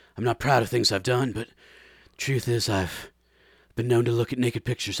 I'm not proud of things I've done, but the truth is I've been known to look at naked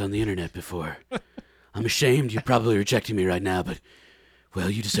pictures on the internet before. I'm ashamed you're probably rejecting me right now, but, well,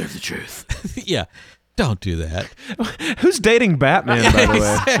 you deserve the truth. Yeah. Don't do that. Who's dating Batman, by the way?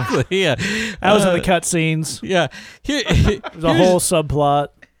 Exactly. Yeah. That was in the cutscenes. Yeah. There's a whole subplot.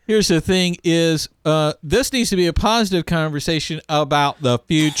 Here's the thing: is this needs to be a positive conversation about the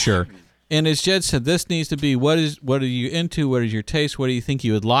future. And as Jed said, this needs to be what are you into? What is your taste? What do you think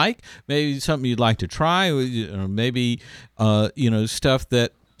you would like? Maybe something you'd like to try. Or maybe stuff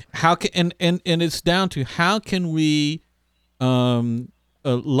that how can and it's down to how can we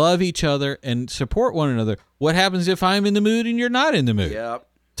love each other and support one another. What happens if I'm in the mood and you're not in the mood? Yep.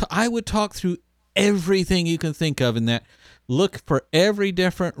 So I would talk through everything you can think of in that. Look for every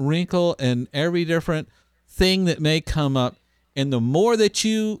different wrinkle and every different thing that may come up. And the more that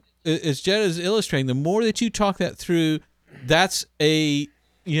you, as Jed is illustrating, the more that you talk that through, that's a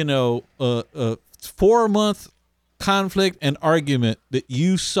 4-month conflict and argument that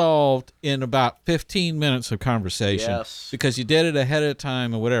you solved in about 15 minutes of conversation. Yes. Because you did it ahead of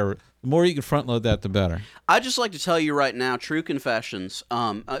time or whatever. The more you can front load that, the better. I'd just like to tell you right now, true confessions.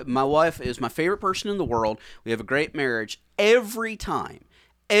 My wife is my favorite person in the world. We have a great marriage. Every time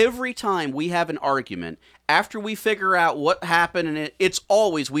we have an argument, after we figure out what happened, and it's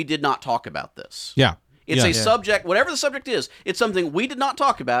always we did not talk about this. Yeah. It's a subject, whatever the subject is, it's something we did not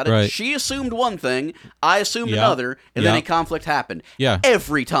talk about it. Right. She assumed one thing, I assumed another, and then a conflict happened. Yeah.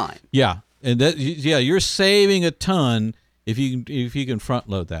 Every time. Yeah. And you're saving a ton if you can front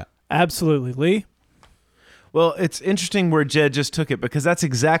load that. Absolutely. Lee? Well, it's interesting where Jed just took it because that's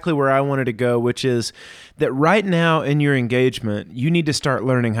exactly where I wanted to go, which is that right now in your engagement, you need to start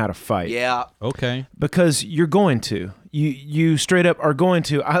learning how to fight. Yeah. Okay. Because you're going to. You straight up are going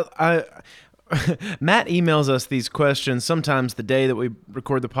to. Matt emails us these questions sometimes the day that we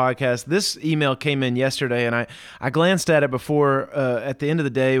record the podcast. This email came in yesterday, and I glanced at it before. At the end of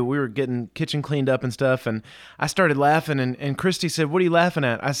the day, we were getting kitchen cleaned up and stuff, and I started laughing, and Christy said, "What are you laughing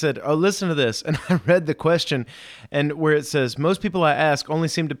at?" I said, "Oh, listen to this." And I read the question, and where it says, "Most people I ask only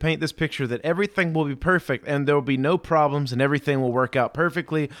seem to paint this picture that everything will be perfect, and there will be no problems, and everything will work out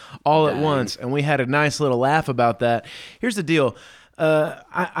perfectly all at once." And we had a nice little laugh about that. Here's the deal.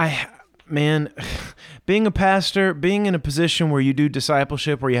 Man, being a pastor, being in a position where you do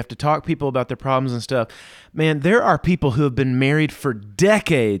discipleship, where you have to talk people about their problems and stuff, man, there are people who have been married for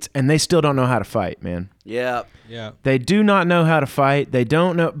decades and they still don't know how to fight, man. Yeah. Yeah. They do not know how to fight. They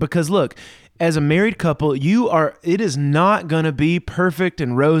don't know, because look, as a married couple, it is not going to be perfect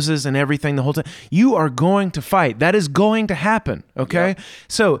and roses and everything the whole time. You are going to fight. That is going to happen, okay? Yep.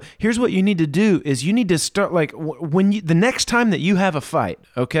 So here's what you need to do is you need to start, like, the next time that you have a fight,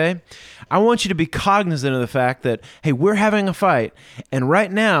 okay? I want you to be cognizant of the fact that, hey, we're having a fight, and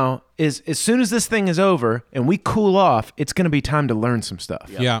right now, as soon as this thing is over and we cool off, it's going to be time to learn some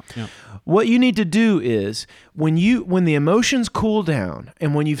stuff. Yep. Yeah. What you need to do is when the emotions cool down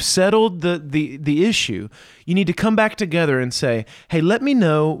and when you've settled the issue, you need to come back together and say, hey, let me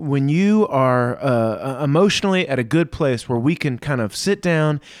know when you are emotionally at a good place where we can kind of sit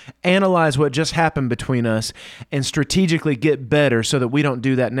down, analyze what just happened between us, and strategically get better so that we don't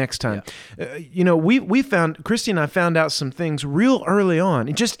do that next time. Yeah. Christy and I found out some things real early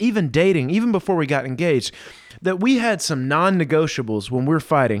on, just even dating, even before we got engaged, that we had some non-negotiables when we're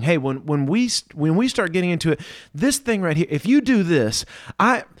fighting. Hey, when we start getting into it, this thing right here, if you do this,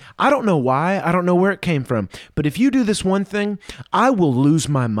 I don't know why, I don't know where it came from, but if you do this one thing, I will lose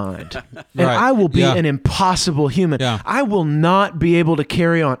my mind. And Right. I will be Yeah. an impossible human. Yeah. I will not be able to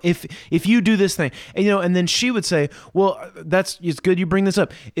carry on if you do this thing. And then she would say, well, it's good you bring this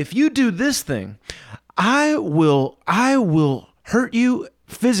up. If you do this thing, I will hurt you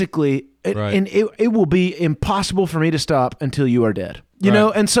physically, Right. and it will be impossible for me to stop until you are dead. You Right.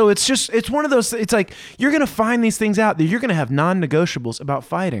 know? And so it's one of those, it's like, you're going to find these things out that you're going to have non-negotiables about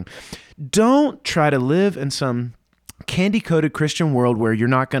fighting. Don't try to live in some candy-coated Christian world where you're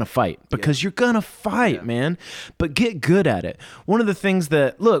not going to fight, because you're going to fight, man, but get good at it. One of the things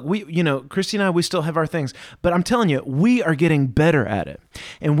that, look, Christy and I, we still have our things, but I'm telling you, we are getting better at it.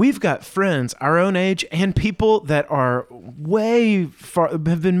 And we've got friends our own age and people that are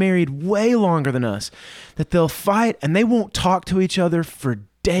have been married way longer than us, that they'll fight and they won't talk to each other for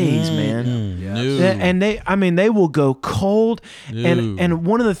days, man. No. And they will go cold. No. And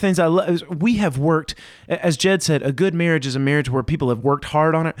one of the things I love is we have worked, as Jed said, a good marriage is a marriage where people have worked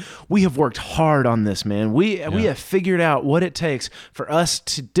hard on it. We have worked hard on this, man. We have figured out what it takes for us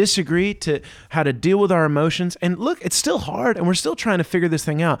to disagree, to how to deal with our emotions. And look, it's still hard, and we're still trying to figure this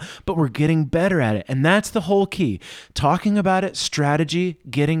thing out, but we're getting better at it. And that's the whole key. Talking about it, strategy,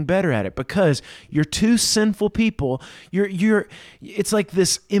 getting better at it, because you're two sinful people. It's like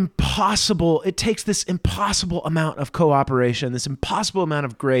this impossible, it takes this impossible amount of cooperation, this impossible amount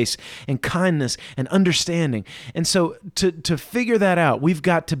of grace and kindness and understanding. And so to figure that out, we've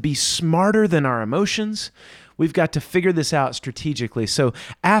got to be smarter than our emotions. We've got to figure this out strategically. So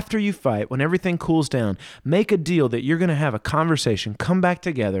after you fight, when everything cools down, make a deal that you're going to have a conversation, come back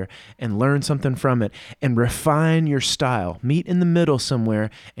together and learn something from it and refine your style. Meet in the middle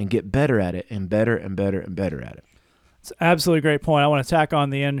somewhere and get better at it, and better and better and better at it. It's an absolutely great point. I want to tack on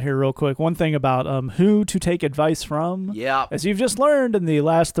the end here real quick. One thing about who to take advice from. Yeah. As you've just learned in the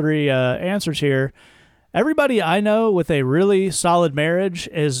last three answers here, everybody I know with a really solid marriage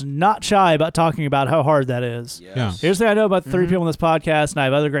is not shy about talking about how hard that is. Yes. Yeah. Here's the thing I know about the three people on this podcast, and I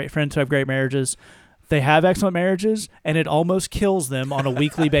have other great friends who have great marriages. They have excellent marriages, and it almost kills them on a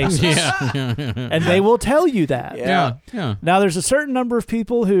weekly basis. And they will tell you that. Yeah. Now, there's a certain number of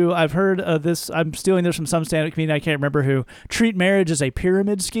people who I've heard of this. I'm stealing this from some stand-up comedian, I can't remember who, treat marriage as a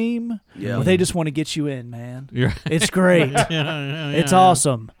pyramid scheme. Yeah. Where they just want to get you in, man. Yeah. It's great. It's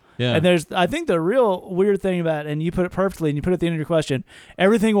awesome. Yeah. And I think the real weird thing about it, and you put it perfectly, and you put it at the end of your question,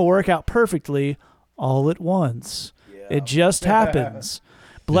 everything will work out perfectly all at once. It just happens.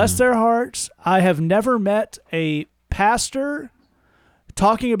 Bless their hearts. I have never met a pastor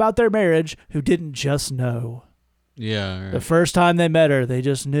talking about their marriage who didn't just know. Yeah. The first time they met her, they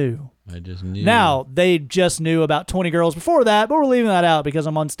just knew. I just knew. Now, they just knew about 20 girls before that, but we're leaving that out because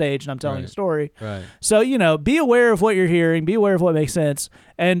I'm on stage and I'm telling a story. Right. So, be aware of what you're hearing, be aware of what makes sense,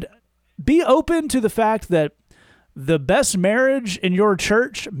 and be open to the fact that the best marriage in your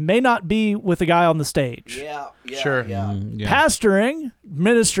church may not be with the guy on the stage. Yeah. Sure. Yeah. Yeah. Pastoring,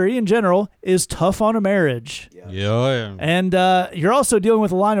 ministry in general, is tough on a marriage. Yeah. And you're also dealing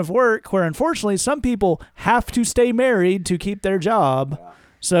with a line of work where, unfortunately, some people have to stay married to keep their job.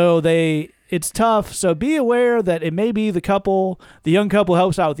 So it's tough. So be aware that it may be the young couple who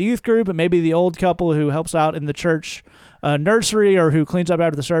helps out with the youth group, and maybe the old couple who helps out in the church nursery or who cleans up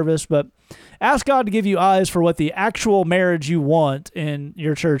after the service. But ask God to give you eyes for what the actual marriage you want in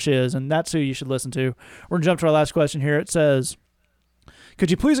your church is, and that's who you should listen to. We're going to jump to our last question here. It says,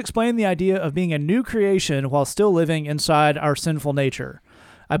 could you please explain the idea of being a new creation while still living inside our sinful nature?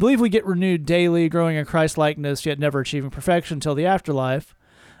 I believe we get renewed daily, growing in Christ-likeness, yet never achieving perfection until the afterlife.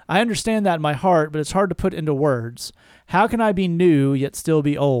 I understand that in my heart, but it's hard to put into words. How can I be new, yet still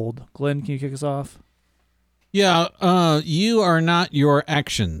be old? Glenn, can you kick us off? Yeah. You are not your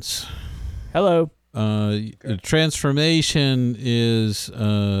actions. Hello. Transformation is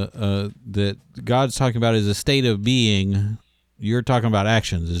that God's talking about is a state of being. You're talking about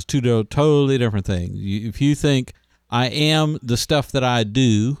actions. It's two totally different things. If you think I am the stuff that I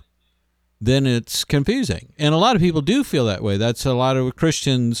do, then it's confusing. And a lot of people do feel that way. That's a lot of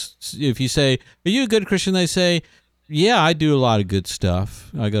Christians. If you say, are you a good Christian? They say, yeah, I do a lot of good stuff.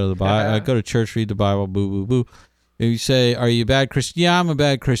 I go to the Bible, I go to church, read the Bible, boo, boo, boo. If you say, are you a bad Christian? Yeah, I'm a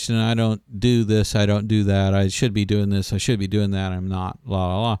bad Christian. I don't do this. I don't do that. I should be doing this. I should be doing that. I'm not. La,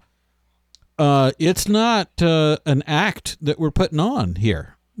 la, la. It's not an act that we're putting on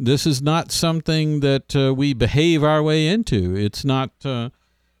here. This is not something that we behave our way into. It's not. We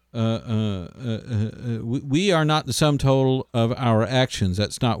are not the sum total of our actions.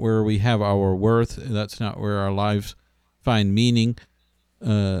 That's not where we have our worth. That's not where our lives find meaning.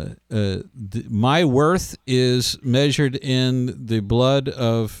 My worth is measured in the blood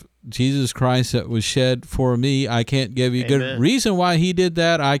of Jesus Christ that was shed for me. I can't give you a good reason why he did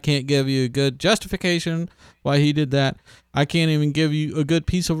that. I can't give you a good justification why he did that. I can't even give you a good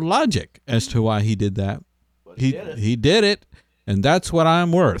piece of logic as to why he did that. He did it, and that's what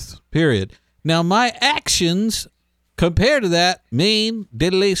I'm worth, period. Now, my actions compared to that mean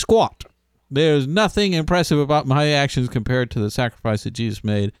diddly squat. There's nothing impressive about my actions compared to the sacrifice that Jesus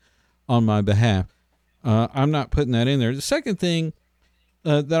made on my behalf. I'm not putting that in there. The second thing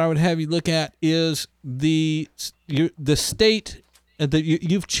that I would have you look at is the state that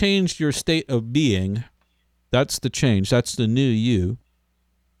you've changed your state of being. That's the change. That's the new you.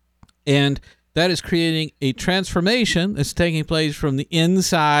 And that is creating a transformation that's taking place from the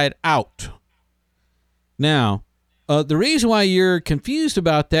inside out. Now, the reason why you're confused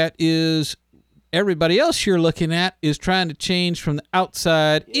about that is everybody else you're looking at is trying to change from the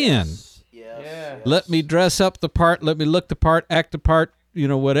outside in. Yes. Let me dress up the part. Let me look the part, act the part,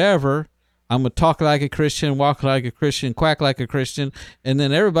 whatever. I'm going to talk like a Christian, walk like a Christian, quack like a Christian, and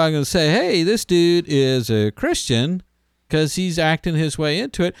then everybody's going to say, hey, this dude is a Christian because he's acting his way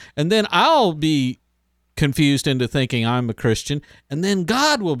into it. And then I'll be confused into thinking I'm a Christian, and then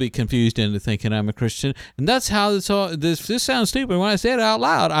God will be confused into thinking I'm a Christian. And that's how this sounds stupid when I say it out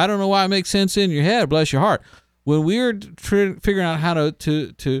loud. I don't know why it makes sense in your head, bless your heart. When we're figuring out how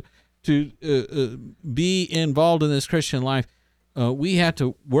to be involved in this Christian life, we have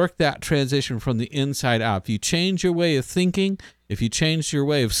to work that transition from the inside out. If you change your way of thinking, if you change your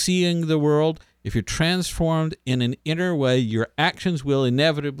way of seeing the world, if you're transformed in an inner way, your actions will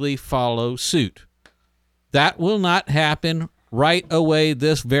inevitably follow suit. That will not happen right away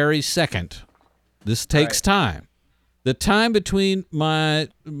this very second. This takes time. The time between my,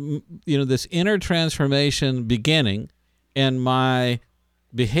 this inner transformation beginning and my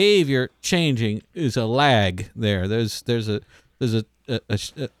behavior changing is a lag there. There's a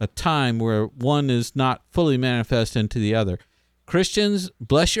time where one is not fully manifest into the other. Christians,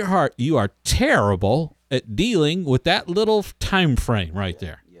 bless your heart, you are terrible at dealing with that little time frame right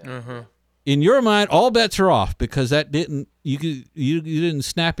there. In your mind, all bets are off because you didn't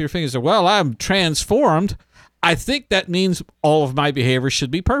snap your fingers and say, well, I'm transformed. I think that means all of my behavior should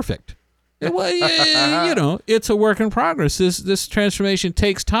be perfect. Well, it's a work in progress. This transformation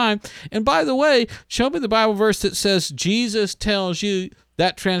takes time. And by the way, show me the Bible verse that says Jesus tells you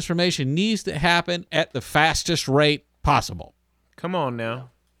that transformation needs to happen at the fastest rate possible. Come on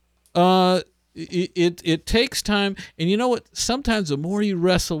now. It takes time, and you know what? Sometimes the more you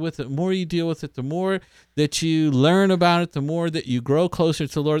wrestle with it, the more you deal with it, the more that you learn about it, the more that you grow closer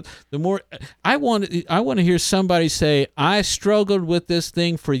to the Lord. The more I want to hear somebody say, "I struggled with this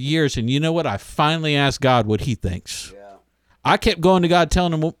thing for years, and you know what? I finally asked God what He thinks." Yeah. I kept going to God,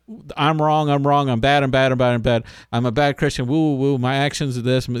 telling Him, "I'm wrong. I'm bad. I'm a bad Christian. Woo, woo, woo. My actions are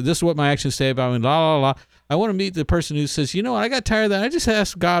this. This is what my actions say about me. La la la." I want to meet the person who says, "You know what? I got tired of that. I just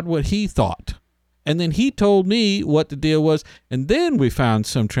asked God what He thought." And then He told me what the deal was, and then we found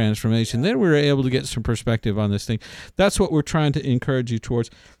some transformation. Then we were able to get some perspective on this thing. That's what we're trying to encourage you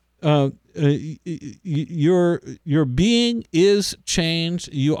towards. Your being is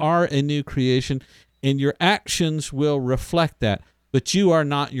changed. You are a new creation, and your actions will reflect that. But you are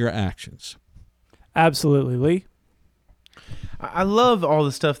not your actions. Absolutely, Lee. I love all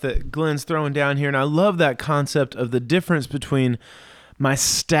the stuff that Glenn's throwing down here, and I love that concept of the difference between my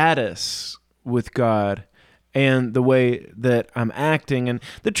status with God and the way that I'm acting. And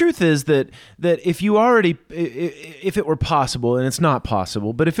the truth is that if it were possible, and it's not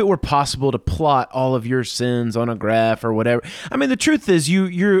possible, but if it were possible to plot all of your sins on a graph or whatever, I mean, the truth is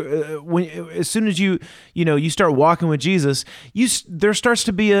as soon as you start walking with Jesus, there starts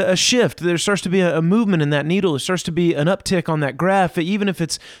to be a shift. There starts to be a movement in that needle. There starts to be an uptick on that graph, even if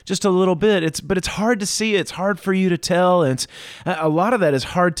it's just a little bit. But it's hard to see. It's hard for you to tell. And a lot of that is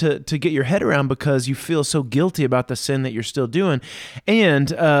hard to get your head around because you feel so guilty about the sin that you're still doing. And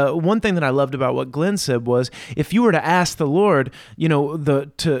one thing that I loved about what Glenn said was, if you were to ask the Lord,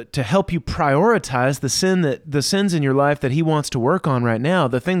 to help you prioritize the sins in your life that He wants to work on right now,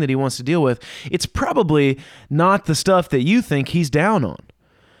 the thing that He wants to deal with, it's probably not the stuff that you think He's down on.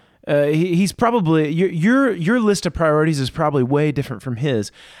 He's probably your list of priorities is probably way different from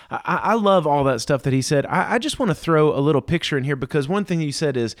his. I love all that stuff that he said. I just want to throw a little picture in here because one thing you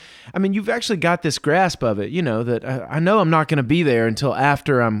said is, I mean, you've actually got this grasp of it. That I know I'm not going to be there until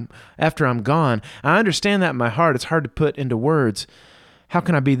after I'm gone. I understand that in my heart. It's hard to put into words. How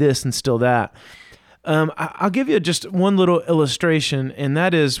can I be this and still that? I'll give you just one little illustration, and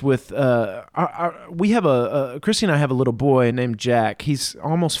that is with we have Christy and I have a little boy named Jack. He's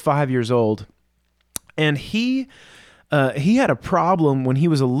almost 5 years old, and he had a problem when he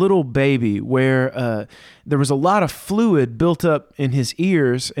was a little baby where there was a lot of fluid built up in his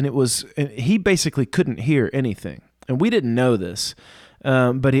ears, and he basically couldn't hear anything, and we didn't know this.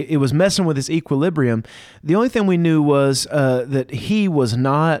 But it was messing with his equilibrium. The only thing we knew was that he was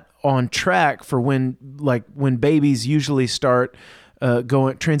not on track for when babies usually start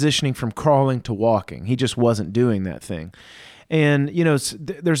transitioning from crawling to walking. He just wasn't doing that thing. And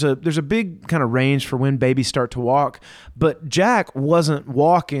there's a big kind of range for when babies start to walk, but Jack wasn't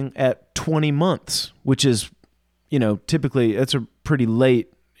walking at 20 months, which is typically that's a pretty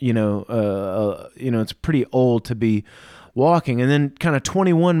late it's pretty old to be walking. And then kind of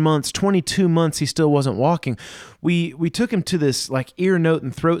 21 months, 22 months, he still wasn't walking. We took him to this like ear, nose,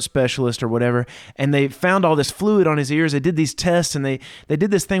 and throat specialist or whatever, and they found all this fluid on his ears. They did these tests, and they did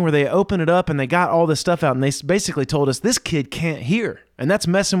this thing where they opened it up and they got all this stuff out, and they basically told us this kid can't hear. And that's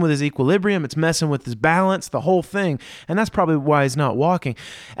messing with his equilibrium. It's messing with his balance, the whole thing. And that's probably why he's not walking.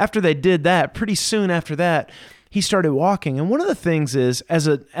 After they did that, pretty soon after that, he started walking. And one of the things is, as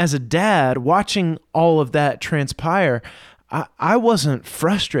a dad, watching all of that transpire, I wasn't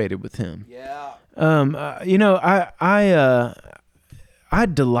frustrated with him. Yeah. I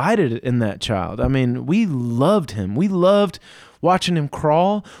delighted in that child. I mean, we loved him. We loved watching him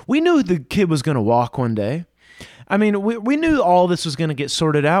crawl. We knew the kid was going to walk one day. I mean, we knew all this was going to get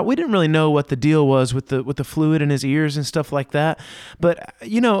sorted out. We didn't really know what the deal was with the fluid in his ears and stuff like that. But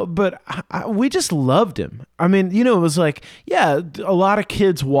we just loved him. I mean, it was like, yeah, a lot of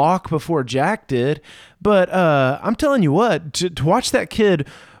kids walk before Jack did. But I'm telling you what, to watch that kid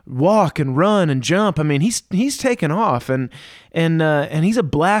walk and run and jump, I mean, he's taken off and he's a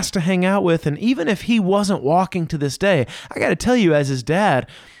blast to hang out with. And even if he wasn't walking to this day, I got to tell you, as his dad,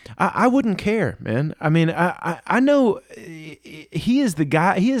 I wouldn't care, man. I mean, I know he is the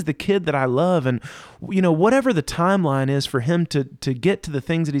guy, he is the kid that I love. And, whatever the timeline is for him to get to the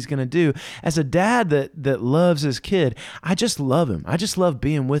things that he's going to do, as a dad that loves his kid, I just love him. I just love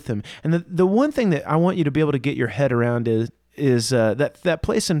being with him. And the one thing that I want you to be able to get your head around is that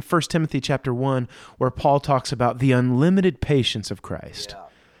place in 1 Timothy chapter 1 where Paul talks about the unlimited patience of Christ.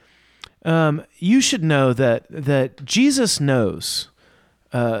 Yeah. You should know that Jesus knows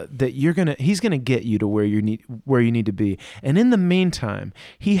that he's gonna get you to where you need to be, and in the meantime,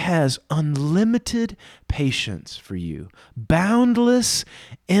 he has unlimited patience for you, boundless,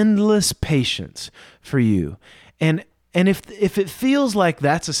 endless patience for you, and if it feels like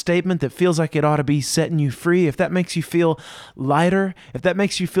that's a statement that feels like it ought to be setting you free, if that makes you feel lighter, if that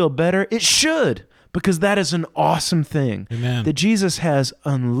makes you feel better, it should. Because that is an awesome thing. Amen. That Jesus has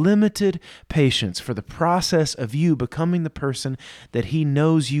unlimited patience for the process of you becoming the person that he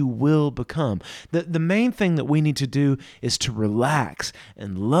knows you will become. The main thing that we need to do is to relax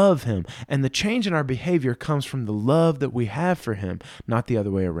and love him. And the change in our behavior comes from the love that we have for him, not the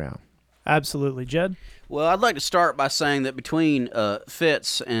other way around. Absolutely. Jed? Well, I'd like to start by saying that between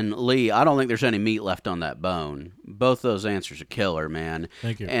Fitz and Lee, I don't think there's any meat left on that bone. Both those answers are killer, man.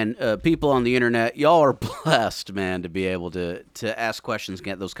 Thank you. And people on the internet, y'all are blessed, man, to be able to ask questions and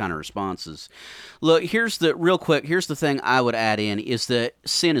get those kind of responses. Look, here's the thing I would add in is that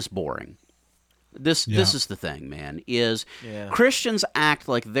sin is boring. This is the thing, man, is Christians act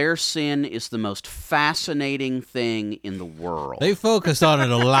like their sin is the most fascinating thing in the world. They focus on it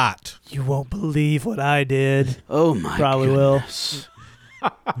a lot. You won't believe what I did. Oh, my Probably goodness.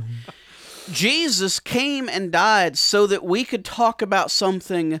 Will. Jesus came and died so that we could talk about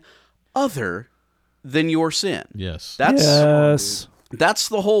something other than your sin. Yes. Yes. That's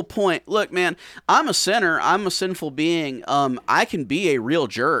the whole point. Look, man, I'm a sinner. I'm a sinful being. I can be a real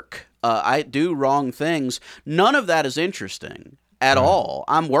jerk. I do wrong things. None of that is interesting at all.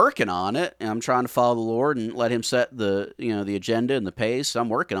 I'm working on it, and I'm trying to follow the Lord and let him set the agenda and the pace. I'm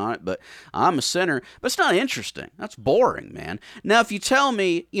working on it, but I'm a sinner. But it's not interesting. That's boring, man. Now, if you tell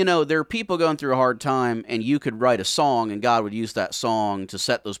me, there are people going through a hard time, and you could write a song, and God would use that song to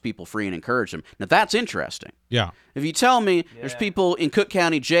set those people free and encourage them. Now, that's interesting. Yeah. If you tell me there's people in Cook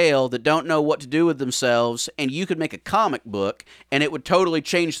County Jail that don't know what to do with themselves, and you could make a comic book, and it would totally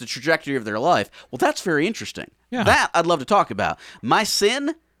change the trajectory of their life, well, that's very interesting. Yeah. That I'd love to talk about. My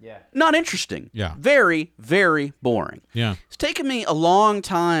sin, not interesting. Yeah. Very, very boring. Yeah. It's taken me a long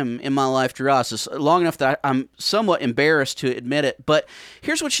time in my life to realize this, long enough that I'm somewhat embarrassed to admit it, but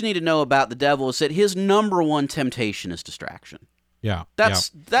here's what you need to know about the devil is that his number one temptation is distraction. Yeah.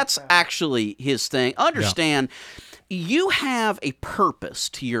 That's actually his thing. Understand, you have a purpose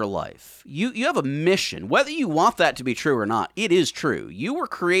to your life. You have a mission. Whether you want that to be true or not, it is true. You were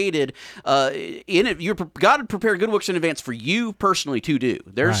created in it. God had prepared good works in advance for you personally to do.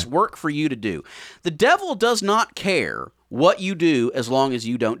 There's work for you to do. The devil does not care what you do as long as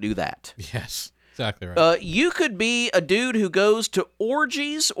you don't do that. Yes. Exactly right. You could be a dude who goes to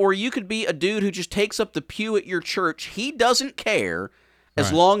orgies, or you could be a dude who just takes up the pew at your church. He doesn't care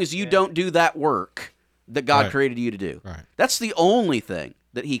as long as you don't do that work that God created you to do. Right. That's the only thing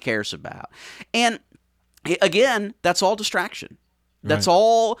that he cares about. And again, that's all distraction. That's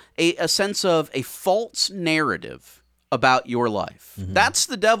all a sense of a false narrative about your life. Mm-hmm. That's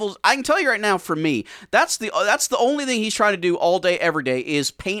the devil's. I can tell you right now, for me, that's the only thing he's trying to do all day, every day,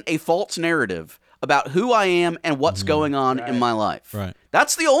 is paint a false narrative about who I am and what's going on in my life. Right.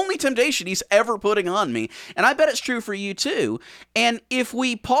 That's the only temptation he's ever putting on me. And I bet it's true for you too. And if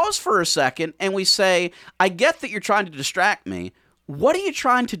we pause for a second and we say, I get that you're trying to distract me. What are you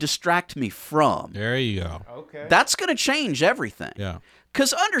trying to distract me from? There you go. Okay. That's going to change everything. Yeah.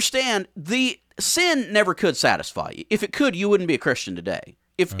 Because understand, the sin never could satisfy you. If it could, you wouldn't be a Christian today.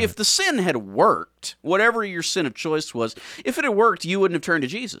 If the sin had worked, whatever your sin of choice was, if it had worked, you wouldn't have turned to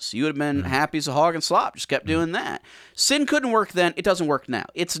Jesus. You would have been happy as a hog and slop, just kept doing that. Sin couldn't work then. It doesn't work now.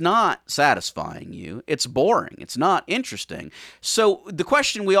 It's not satisfying you. It's boring. It's not interesting. So the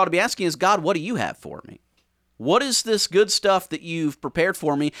question we ought to be asking is, God, what do you have for me? What is this good stuff that you've prepared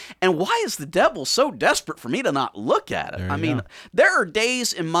for me? And why is the devil so desperate for me to not look at it? There I you mean, go. there are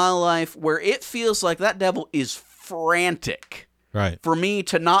days in my life where it feels like that devil is frantic Right. for me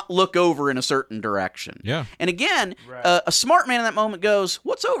to not look over in a certain direction. Yeah. And again, a smart man in that moment goes,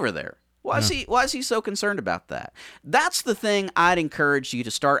 what's over there? Why is he so concerned about that? That's the thing I'd encourage you to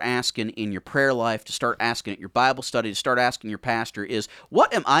start asking in your prayer life, to start asking at your Bible study, to start asking your pastor is,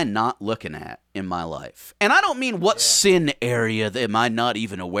 what am I not looking at in my life? And I don't mean what sin area that am I not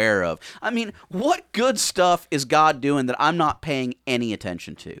even aware of. I mean, what good stuff is God doing that I'm not paying any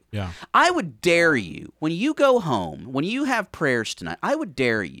attention to? Yeah. I would dare you, when you go home, when you have prayers tonight, I would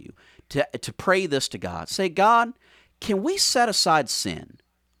dare you to pray this to God. Say, God, can we set aside sin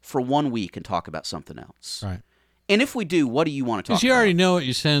for 1 week and talk about something else? Right. And if we do, what do you want to talk Because you about? already know what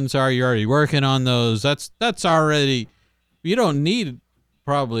your sins are. You're already working on those. That's already. You don't need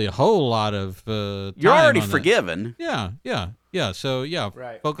probably a whole lot of. You're time already on that. forgiven. Yeah. So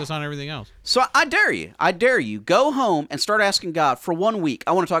Right. focus on everything else. So I dare you. I dare you. Go home and start asking God for 1 week.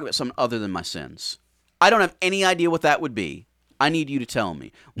 I want to talk about something other than my sins. I don't have any idea what that would be. I need you to tell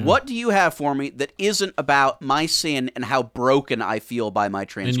me. What do you have for me that isn't about my sin and how broken I feel by my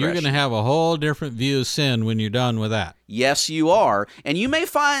transgression? And you're going to have a whole different view of sin when you're done with that. Yes, you are. And you may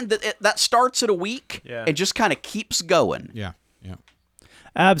find that that starts at a week Yeah. and just kind of keeps going. Yeah.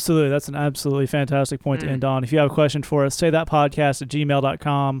 Absolutely. That's an absolutely fantastic point to end on. If you have a question for us, say that podcast at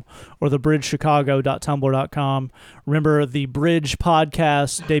gmail.com or thebridgechicago.tumblr.com. Remember, the Bridge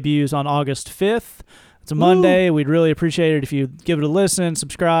podcast debuts on August 5th. It's a Monday. We'd really appreciate it if you give it a listen,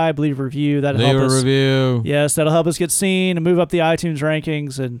 subscribe, leave a review. That'll Leave help a us. review. Yes, that'll help us get seen and move up the iTunes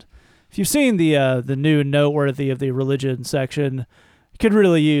rankings. And if you've seen the new and noteworthy of the religion section, could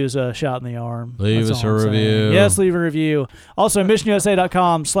really use a shot in the arm. Leave That's us all a I'm saying. review. Yes, leave a review. Also,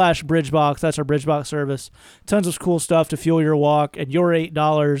 missionusa.com/bridgebox. That's our Bridgebox service. Tons of cool stuff to fuel your walk. And your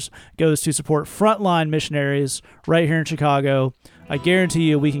 $8 goes to support frontline missionaries right here in Chicago. I guarantee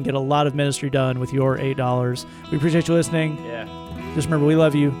you we can get a lot of ministry done with your $8. We appreciate you listening. Yeah. Just remember, we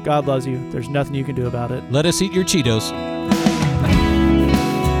love you. God loves you. There's nothing you can do about it. Let us eat your Cheetos.